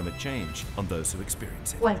impact of climate change on those who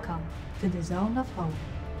experience it. Welcome to the Zone of Hope.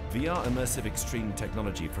 VR immersive extreme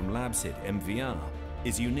technology from Lalin MVR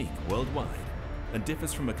is unique worldwide and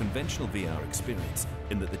differs from a conventional VR experience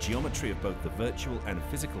in that the geometry of both the virtual and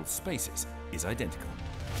physical spaces is identical.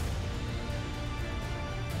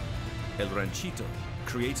 El Ranchito,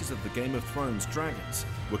 creators of the Game of Thrones dragons,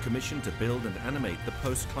 were commissioned to build and animate the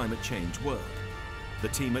post-climate change world. The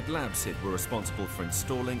team at LabSid were responsible for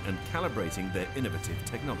installing and calibrating their innovative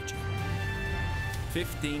technology.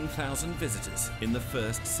 15,000 visitors in the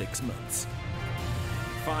first 6 months.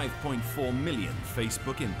 5.4 million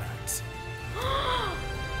Facebook impacts.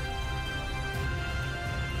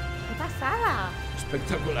 ¡Qué pasada!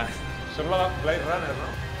 Espectacular. Sembla Blade Runner,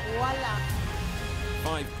 ¿no? ¡Wala!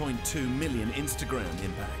 5.2 million Instagram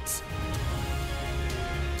impacts.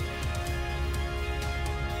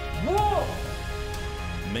 Whoa!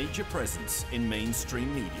 Major presence in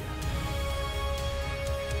mainstream media.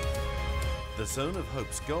 The Zone of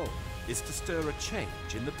Hope's goal is to stir a change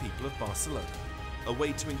in the people of Barcelona, a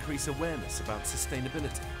way to increase awareness about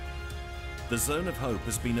sustainability. The Zone of Hope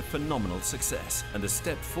has been a phenomenal success and a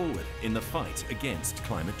step forward in the fight against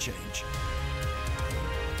climate change.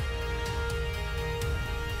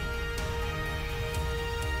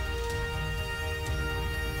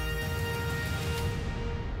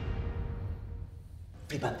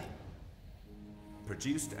 Flipante.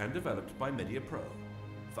 Produced and developed by Mediapro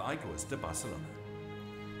for Aigües de Barcelona.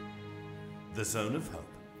 The Zone of Hope.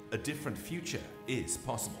 A different future is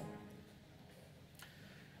possible.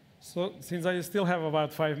 So, since I still have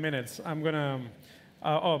about 5 minutes, I'm gonna.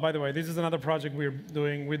 Oh, by the way, this is another project we're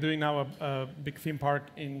doing. We're doing now a big theme park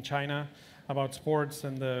in China about sports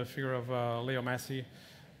and the figure of Leo Messi,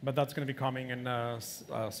 but that's going to be coming in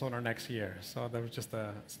Sónar next year. So that was just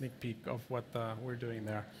a sneak peek of what we're doing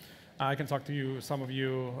there. I can talk to you, some of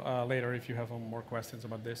you, later if you have more questions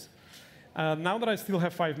about this. Now that I still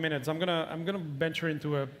have 5 minutes, I'm gonna venture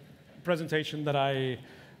into a presentation that I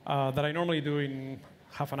normally do in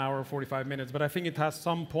half an hour, 45 minutes, but I think it has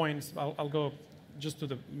some points. I'll go just to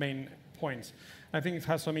the main points. I think it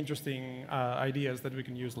has some interesting ideas that we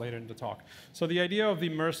can use later in the talk. So the idea of the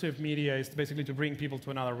immersive media is basically to bring people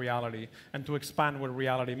to another reality and to expand what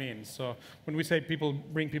reality means. So when we say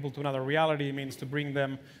bring people to another reality, it means to bring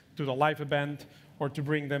them to the live event, or to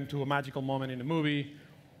bring them to a magical moment in a movie,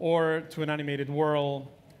 or to an animated world,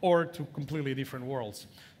 or to completely different worlds.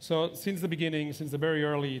 So since the beginning, since the very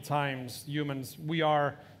early times, humans, we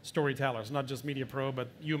are storytellers, not just Mediapro, but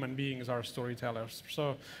human beings are storytellers.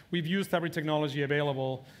 So we've used every technology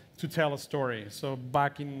available to tell a story. So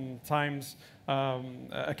back in times,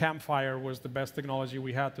 a campfire was the best technology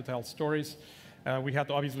we had to tell stories. We had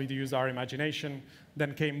to obviously use our imagination.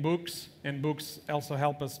 Then came books, and books also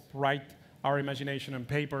help us write our imagination on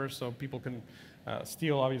paper, so people can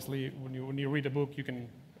still, obviously, when you read a book, you can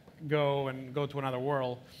go to another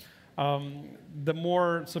world. The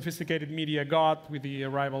more sophisticated media got with the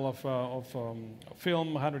arrival of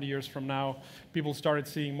film 100 years from now, people started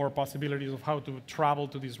seeing more possibilities of how to travel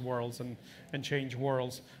to these worlds and change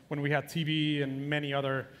worlds. When we had TV and many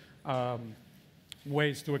other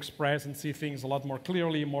ways to express and see things a lot more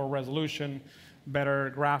clearly, more resolution,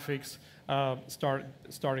 better graphics,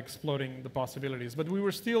 start exploding the possibilities. But we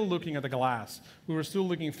were still looking at the glass. We were still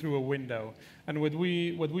looking through a window. And what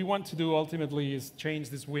we want to do ultimately is change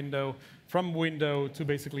this window from window to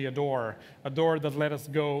basically a door that let us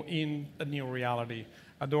go in a new reality,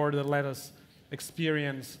 a door that let us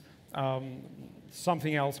experience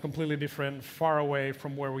something else completely different, far away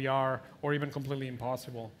from where we are, or even completely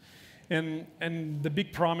impossible. And the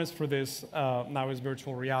big promise for this now is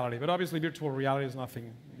virtual reality. But obviously, virtual reality is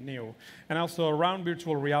nothing new. And also, around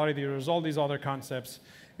virtual reality, there's all these other concepts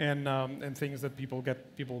and things that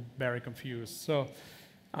people very confused. So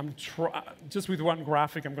just with one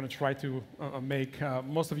graphic, I'm going to try to make,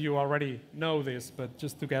 most of you already know this, but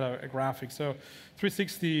just to get a graphic. So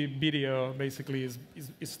 360 video basically is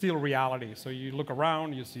still reality. So you look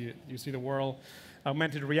around, you see the world.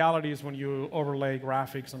 Augmented reality is when you overlay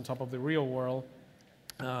graphics on top of the real world.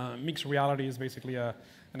 Mixed reality is basically an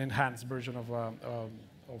enhanced version of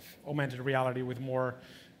augmented reality with more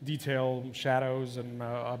detail, shadows, and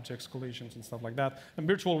objects, collisions, and stuff like that. And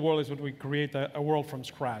virtual world is when we create a world from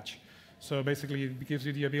scratch. So basically, it gives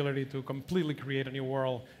you the ability to completely create a new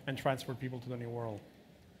world and transfer people to the new world.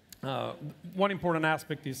 One important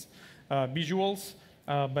aspect is visuals.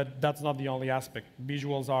 But that's not the only aspect.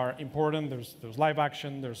 Visuals are important. There's live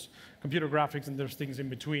action, there's computer graphics, and there's things in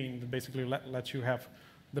between that basically let you have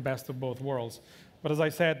the best of both worlds. But as I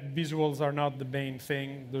said, visuals are not the main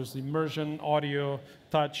thing. There's immersion, audio,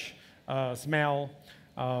 touch, smell,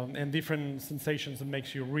 and different sensations that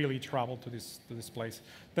makes you really travel to this place.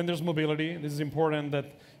 Then there's mobility. This is important that,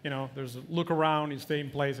 there's a look around, you stay in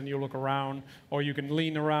place and you look around, or you can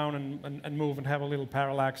lean around and move and have a little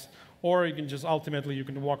parallax. Or you can just ultimately, you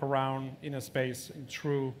can walk around in a space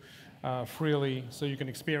freely, so you can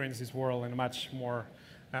experience this world in a much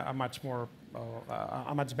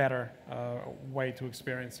better way to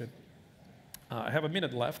experience it. I have a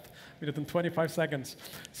minute left, minute and 25 seconds.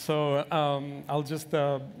 So I'll just,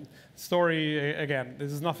 story again,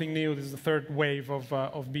 this is nothing new. This is the third wave of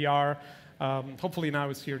VR. Hopefully now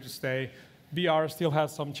it's here to stay. VR still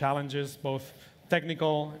has some challenges, both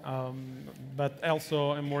technical, but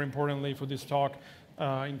also, and more importantly for this talk,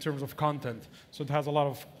 in terms of content. So it has a lot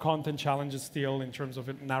of content challenges still in terms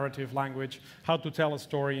of narrative language. How to tell a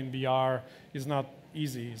story in VR is not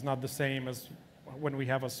easy. It's not the same as when we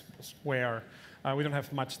have a square. We don't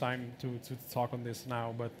have much time to talk on this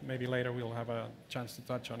now, but maybe later we'll have a chance to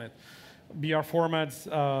touch on it. VR formats,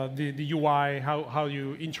 the UI, how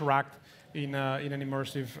you interact in an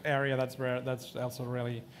immersive area, that's also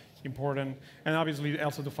really important. And obviously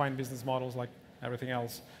also define business models like everything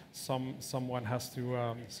else. Someone has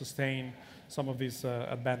to sustain some of these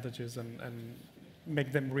advantages and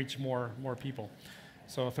make them reach more people.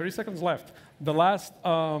 So 30 seconds left. The last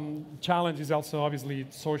challenge is also obviously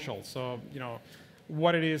social. So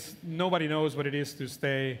what it is, nobody knows what it is to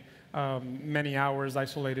stay many hours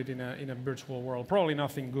isolated in a virtual world. Probably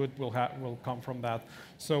nothing good will come from that.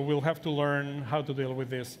 So we'll have to learn how to deal with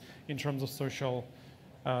this in terms of social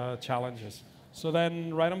challenges. So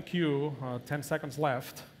then, right on cue, 10 seconds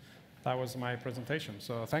left. That was my presentation.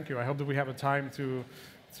 So thank you. I hope that we have a time to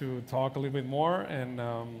talk a little bit more, and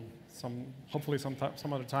hopefully some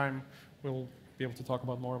other time we'll be able to talk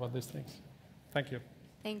more about these things. Thank you.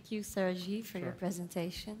 Thank you, Sergi, for your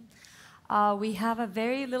presentation. We have a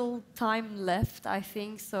very little time left, I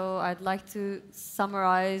think, so I'd like to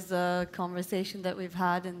summarize the conversation that we've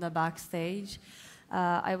had in the backstage.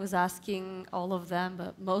 I was asking all of them,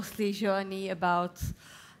 but mostly Joanie, about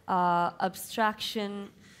abstraction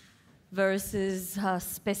versus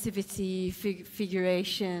specificity,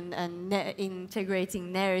 figuration, and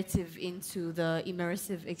integrating narrative into the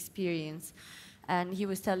immersive experience. And he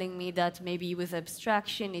was telling me that maybe with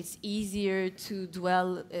abstraction, it's easier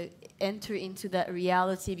to enter into that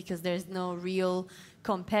reality because there's no real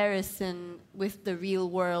comparison with the real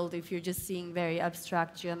world if you're just seeing very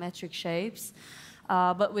abstract geometric shapes.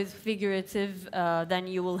 But with figurative, then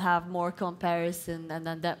you will have more comparison, and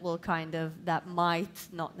then that might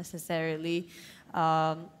not necessarily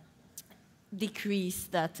decrease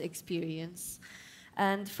that experience.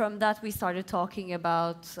 And from that, we started talking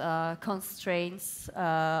about constraints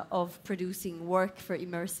of producing work for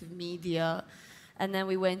immersive media. And then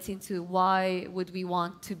we went into why would we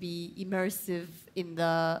want to be immersive in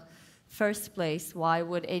the first place? Why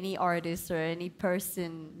would any artist or any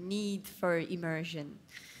person need for immersion?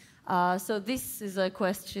 So this is a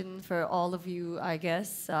question for all of you, I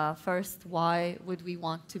guess. First, why would we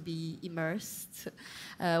want to be immersed?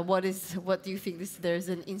 What do you think there's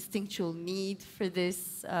an instinctual need for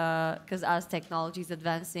this? Because as technology is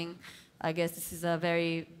advancing, I guess this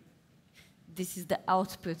is the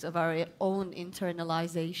output of our own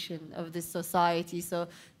internalization of this society. So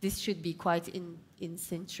this should be quite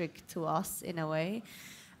intrinsic to us in a way.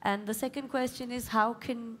 And the second question is, how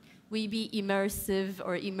can we be immersive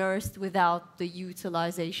or immersed without the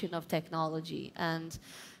utilization of technology? And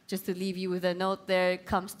just to leave you with a note there,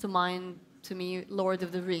 comes to mind to me Lord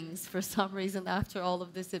of the Rings. For some reason, after all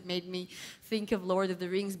of this, it made me think of Lord of the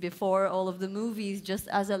Rings before all of the movies, just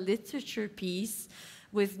as a literature piece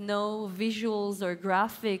with no visuals or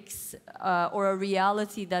graphics or a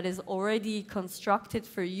reality that is already constructed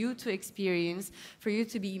for you to experience, for you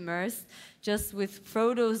to be immersed, just with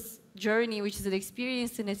Frodo's journey, which is an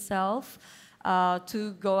experience in itself,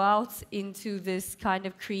 to go out into this kind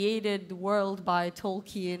of created world by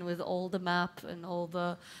Tolkien with all the map and all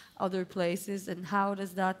the other places, and how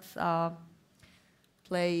does that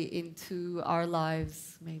play into our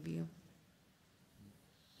lives, maybe?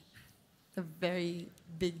 A very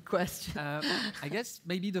big question. I guess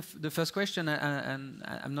maybe the first question, and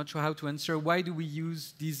I'm not sure how to answer, why do we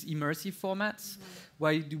use these immersive formats?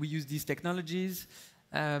 Why do we use these technologies?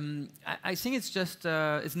 I think it's just,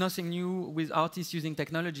 it's nothing new with artists using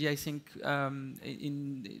technology. I think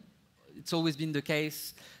it's always been the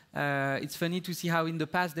case. It's funny to see how in the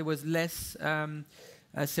past there was less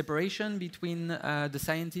separation between the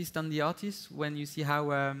scientist and the artist. When you see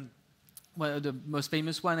how, well, the most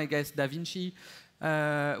famous one, I guess, Da Vinci,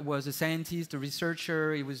 was a scientist, a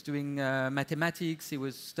researcher. He was doing mathematics. He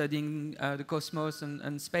was studying the cosmos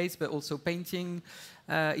and space, but also painting.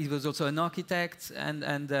 He was also an architect.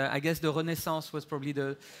 And I guess the Renaissance was probably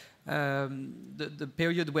the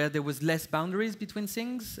period where there was less boundaries between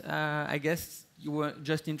things. I guess you were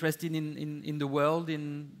just interested in the world,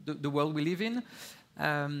 in the world we live in.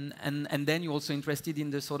 And then you're also interested in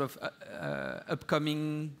the sort of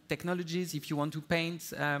upcoming technologies. If you want to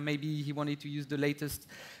paint, maybe he wanted to use the latest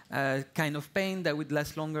kind of paint that would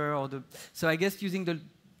last longer. So I guess using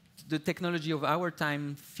the technology of our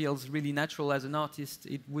time feels really natural as an artist.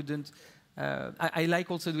 It wouldn't. I like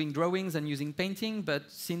also doing drawings and using painting, but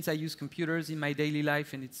since I use computers in my daily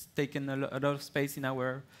life and it's taken a lot of space in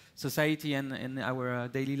our society and in our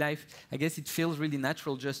daily life, I guess it feels really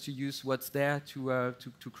natural just to use what's there to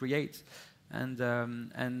create.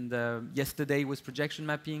 And yesterday was projection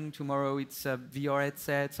mapping. Tomorrow it's a VR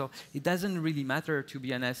headset. So it doesn't really matter, to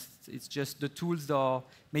be honest. It's just the tools are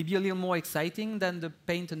maybe a little more exciting than the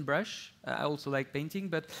paint and brush. I also like painting,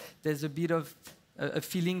 but there's a bit of a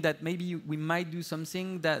feeling that maybe we might do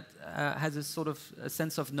something that has a sort of a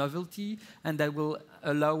sense of novelty and that will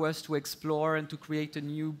allow us to explore and to create a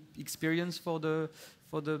new experience for the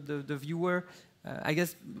viewer. I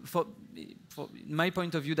guess, from my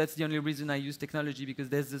point of view, that's the only reason I use technology, because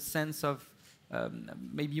there's a sense of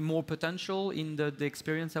maybe more potential in the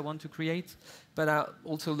experience I want to create. But I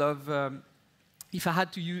also love, if I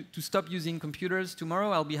had to stop using computers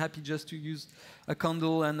tomorrow, I'll be happy just to use a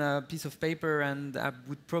candle and a piece of paper, and I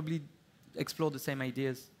would probably explore the same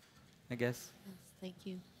ideas, I guess. Yes, thank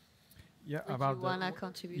you. Yeah, Would about you want to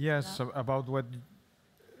contribute to yes, that? about what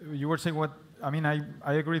you were saying.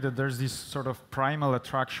 I agree that there's this sort of primal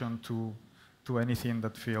attraction to anything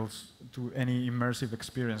that feels, to any immersive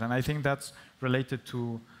experience, and I think that's related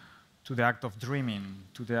to the act of dreaming,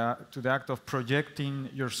 to the act of projecting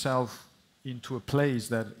yourself into a place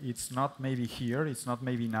that it's not maybe here, it's not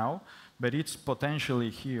maybe now, but it's potentially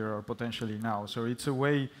here or potentially now. So it's a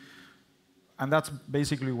way, and that's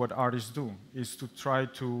basically what artists do, is to try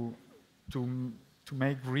to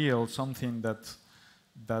make real something that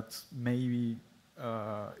maybe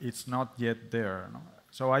it's not yet there. No?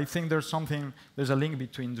 So I think there's a link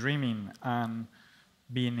between dreaming and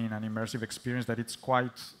being in an immersive experience that it's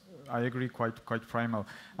quite, I agree, quite primal.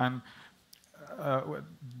 And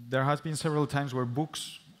there has been several times where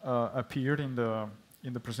books appeared in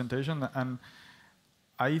the presentation, and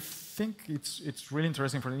I think it's really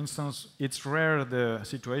interesting. For instance, it's rare the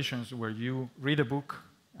situations where you read a book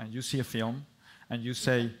and you see a film and you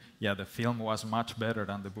say, yeah, the film was much better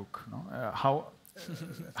than the book. No?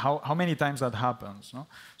 How many times that happens? No?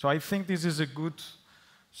 So I think this is a good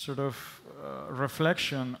sort of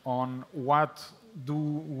reflection on what do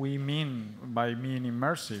we mean by being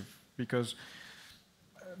immersive, because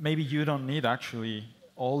maybe you don't need actually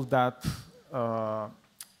all that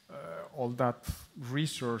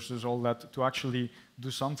resources, all that to actually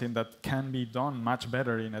do something that can be done much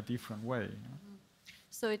better in a different way.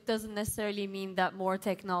 So it doesn't necessarily mean that more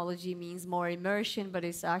technology means more immersion, but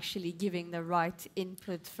it's actually giving the right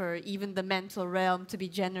input for even the mental realm to be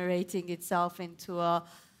generating itself into a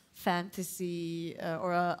fantasy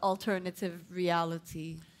or an alternative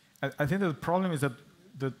reality. I think the problem is that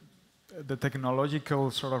the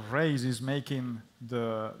technological sort of race is making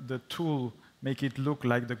the tool make it look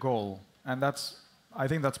like the goal, and I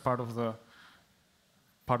think that's part of the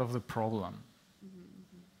problem.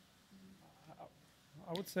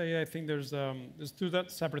 I would say I think there's two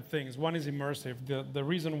separate things. One is immersive. The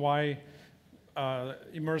reason why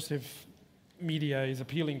immersive media is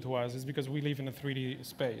appealing to us is because we live in a 3D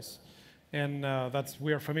space, and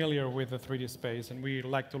we are familiar with the 3D space, and we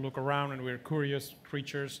like to look around, and we're curious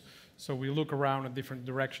creatures, so we look around in different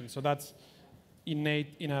directions. So that's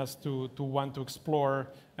innate in us to want to explore,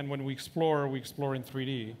 and when we explore in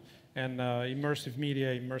 3D. And immersive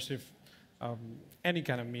media, any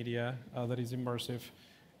kind of media that is immersive,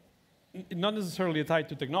 not necessarily tied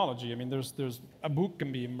to technology. I mean, a book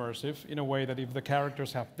can be immersive in a way that if the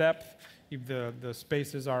characters have depth, if the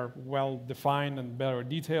spaces are well defined and better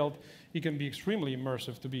detailed, it can be extremely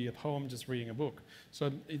immersive to be at home just reading a book.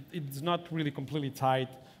 So it's not really completely tied,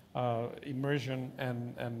 immersion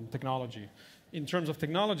and technology. In terms of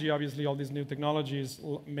technology, obviously, all these new technologies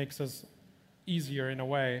makes us easier in a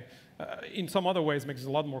way. In some other ways, makes it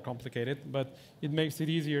a lot more complicated, but it makes it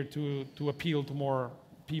easier to appeal to more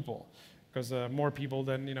people, because more people,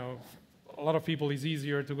 then a lot of people is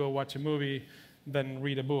easier to go watch a movie than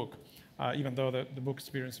read a book, even though the book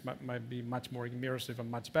experience might be much more immersive and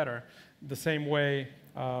much better. The same way,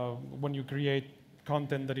 when you create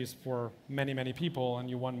content that is for many people and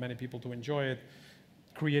you want many people to enjoy it,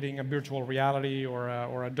 creating a virtual reality or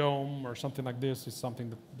a dome or something like this is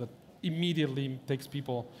something that immediately takes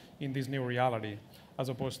people in this new reality, as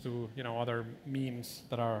opposed to other means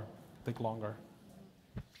that take longer.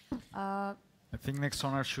 I think next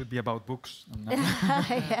Sónar should be about books.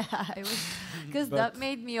 Yeah, because that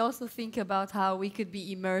made me also think about how we could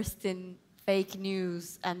be immersed in fake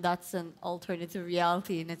news, and that's an alternative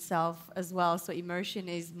reality in itself as well. So immersion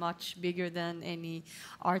is much bigger than any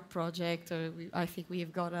art project, or I think we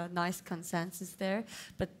have got a nice consensus there.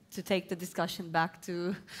 But to take the discussion back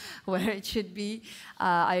to where it should be,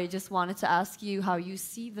 I just wanted to ask you how you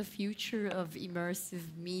see the future of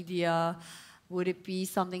immersive media, Would it be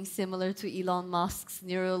something similar to Elon Musk's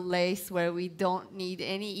neural lace, where we don't need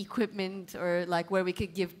any equipment, or like where we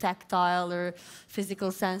could give tactile or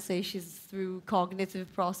physical sensations through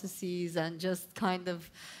cognitive processes and just kind of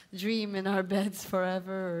dream in our beds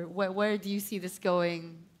forever? Or where do you see this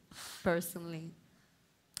going personally?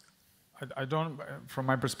 I don't, from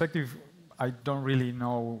my perspective, I don't really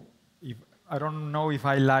know if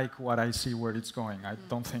I like what I see where it's going. I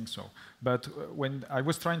don't think so. But when I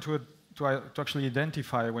was trying to actually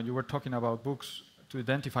identify, when you were talking about books, to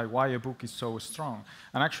identify why a book is so strong.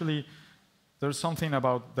 And actually, there's something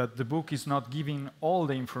about that the book is not giving all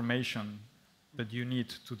the information that you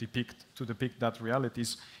need to depict that reality.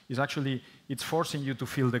 Is actually, it's forcing you to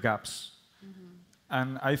fill the gaps.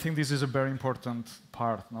 And I think this is a very important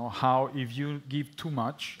part. No? How if you give too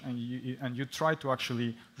much and you try to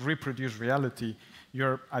actually reproduce reality,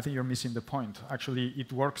 I think you're missing the point. Actually,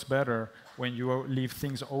 it works better when you leave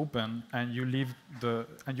things open and you leave the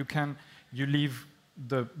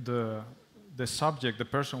subject, the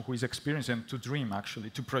person who is experiencing, to dream, actually,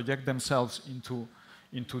 to project themselves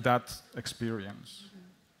into that experience.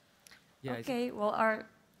 Yeah, okay, well,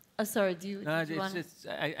 sorry, do you want to?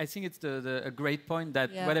 I think it's a great point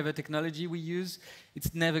that whatever technology we use,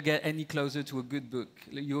 it's never get any closer to a good book.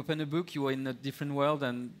 You open a book, you are in a different world,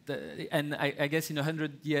 and I guess in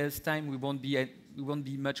 100 years' time we won't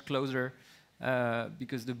be much closer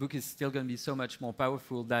because the book is still going to be so much more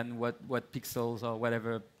powerful than what pixels or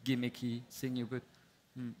whatever gimmicky thing you put.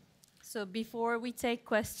 So before we take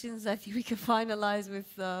questions, I think we can finalize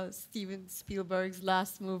with Steven Spielberg's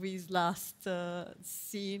last movie's last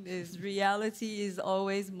scene is reality is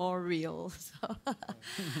always more real.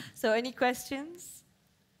 So any questions?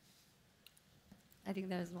 I think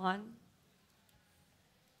there's one.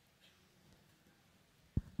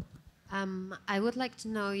 I would like to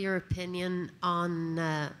know your opinion on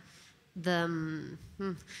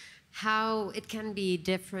how it can be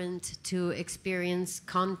different to experience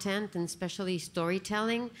content, and especially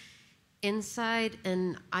storytelling, inside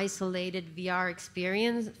an isolated VR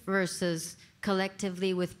experience versus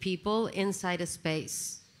collectively with people inside a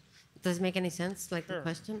space. Does it make any sense, like the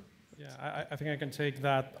question? Yeah, I think I can take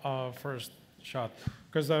that first shot.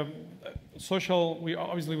 Because we're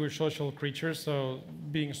social creatures, so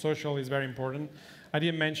being social is very important. I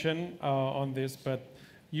didn't mention on this, but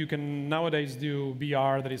you can nowadays do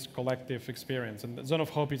VR that is collective experience, and the Zone of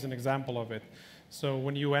Hope is an example of it. So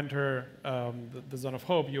when you enter the Zone of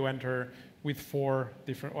Hope, you enter with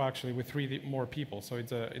with 3 more people. So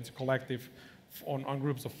it's a collective on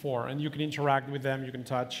groups of 4, and you can interact with them, you can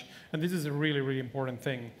touch, and this is a really, really important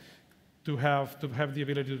thing to have the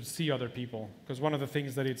ability to see other people. Because one of the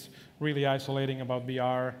things that it's really isolating about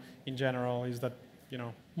VR in general is that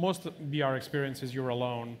most VR experiences, you're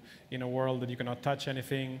alone in a world that you cannot touch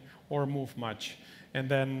anything or move much. And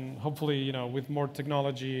then hopefully, with more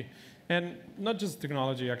technology, and not just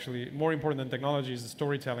technology, actually, more important than technology is the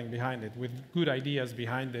storytelling behind it, with good ideas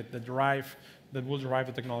behind it that will drive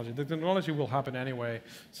the technology. The technology will happen anyway,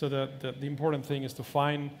 so the important thing is to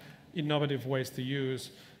find innovative ways to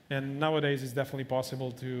use. And nowadays, it's definitely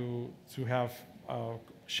possible to have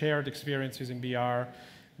shared experiences in VR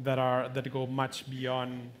that go much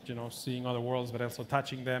beyond seeing other worlds, but also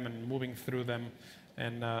touching them and moving through them,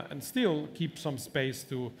 and still keep some space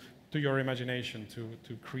to your imagination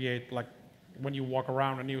to create. Like when you walk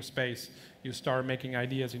around a new space, you start making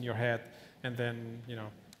ideas in your head, and then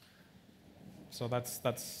so that's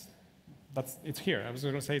it's here. I was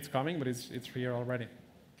going to say it's coming, but it's here already.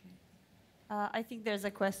 I think there's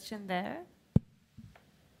a question there.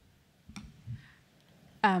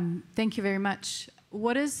 Thank you very much.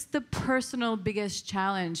 What is the personal biggest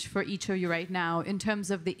challenge for each of you right now in terms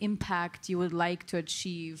of the impact you would like to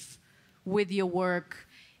achieve with your work,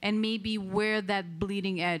 and maybe where that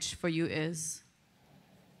bleeding edge for you is?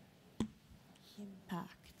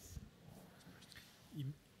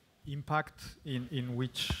 Impact in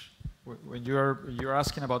which, when you're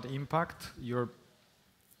asking about impact, you're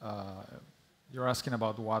asking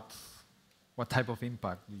about what type of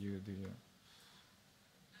impact do you?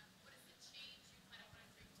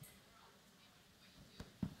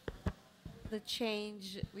 The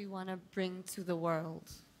change we want to bring to the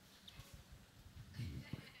world.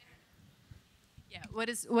 Yeah, what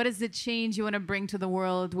is the change you want to bring to the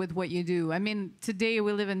world with what you do? I mean, today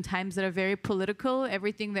we live in times that are very political.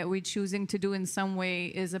 Everything that we're choosing to do in some way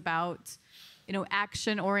is about,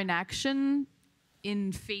 action or inaction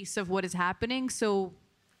in face of what is happening. So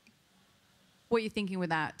what are you thinking with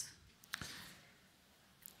that?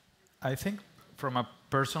 I think from a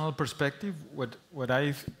personal perspective, what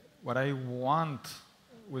I want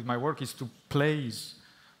with my work is to place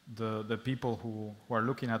the people who are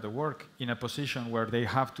looking at the work in a position where they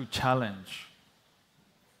have to challenge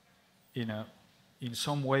in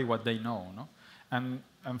some way what they know, no?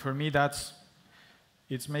 And for me,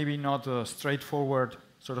 it's maybe not a straightforward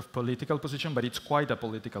sort of political position, but it's quite a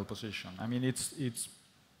political position. I mean, it's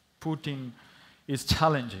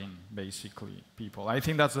challenging, basically, people. I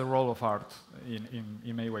think that's the role of art in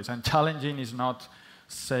many ways. And challenging is not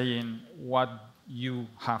saying what you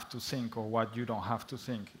have to think or what you don't have to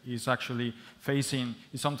think. It's actually facing,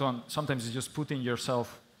 sometimes it's just putting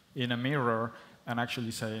yourself in a mirror and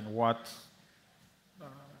actually saying what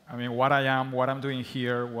I am, what I'm doing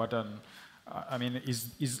here,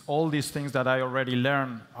 is all these things that I already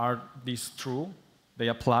learned, are these true? They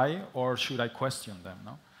apply, or should I question them,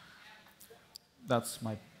 no? That's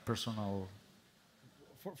my personal...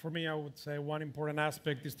 For me, I would say one important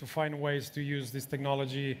aspect is to find ways to use this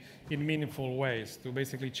technology in meaningful ways, to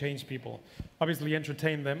basically change people. Obviously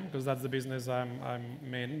entertain them, because that's the business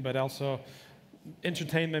I'm in, but also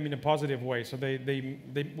entertain them in a positive way, so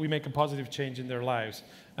we make a positive change in their lives.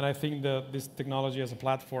 And I think that this technology as a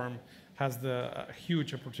platform has the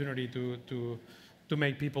huge opportunity to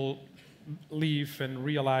make people live and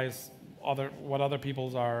realize what other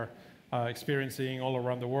peoples are experiencing all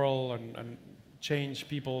around the world, and change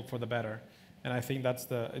people for the better. And I think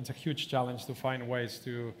it's a huge challenge to find ways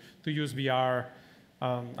to use VR,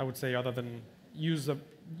 I would say, other than use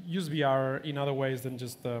VR in other ways than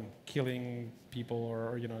just killing people,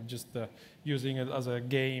 or just using it as a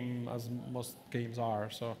game, as most games are.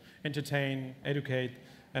 So entertain, educate,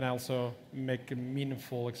 and also make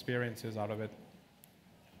meaningful experiences out of it.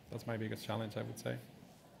 That's my biggest challenge, I would say.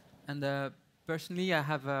 And personally, I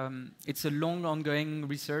have, it's a long ongoing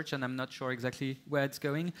research, and I'm not sure exactly where it's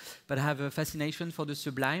going, but I have a fascination for the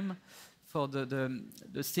sublime, for the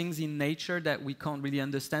things in nature that we can't really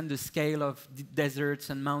understand, the scale of deserts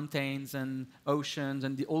and mountains and oceans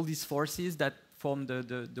and all these forces that form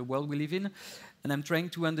the world we live in. And I'm trying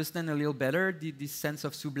to understand a little better this sense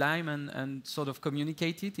of sublime and sort of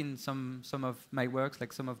communicate it in some of my works,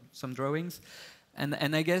 like some drawings.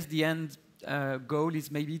 And I guess the end goal is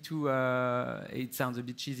maybe to, it sounds a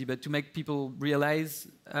bit cheesy, but to make people realize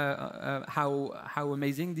how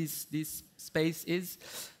amazing this space is,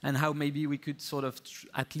 and how maybe we could sort of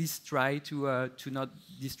at least try to not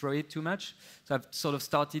destroy it too much. So I've sort of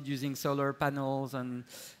started using solar panels, and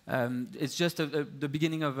it's just the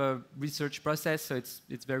beginning of a research process, so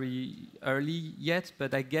it's very early yet,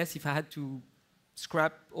 but I guess if I had to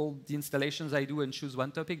scrap all the installations I do and choose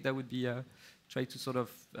one topic, that would be try to sort of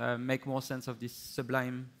make more sense of this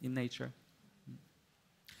sublime in nature.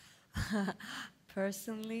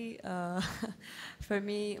 Personally, for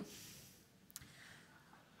me,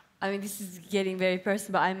 I mean, this is getting very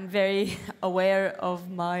personal, but I'm very aware of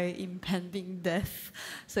my impending death.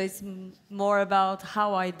 So it's more about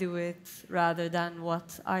how I do it rather than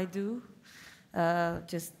what I do.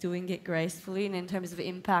 Just doing it gracefully. And in terms of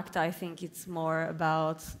impact, I think it's more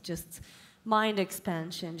about just mind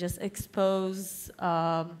expansion, just expose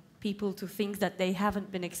people to things that they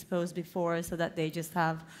haven't been exposed before, so that they just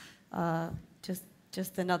have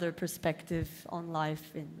just another perspective on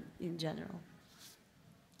life in general.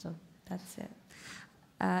 So that's it.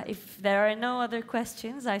 If there are no other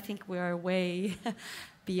questions, I think we are way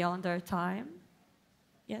beyond our time.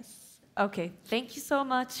 Yes? Okay, thank you so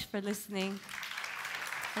much for listening.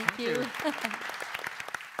 Thank you.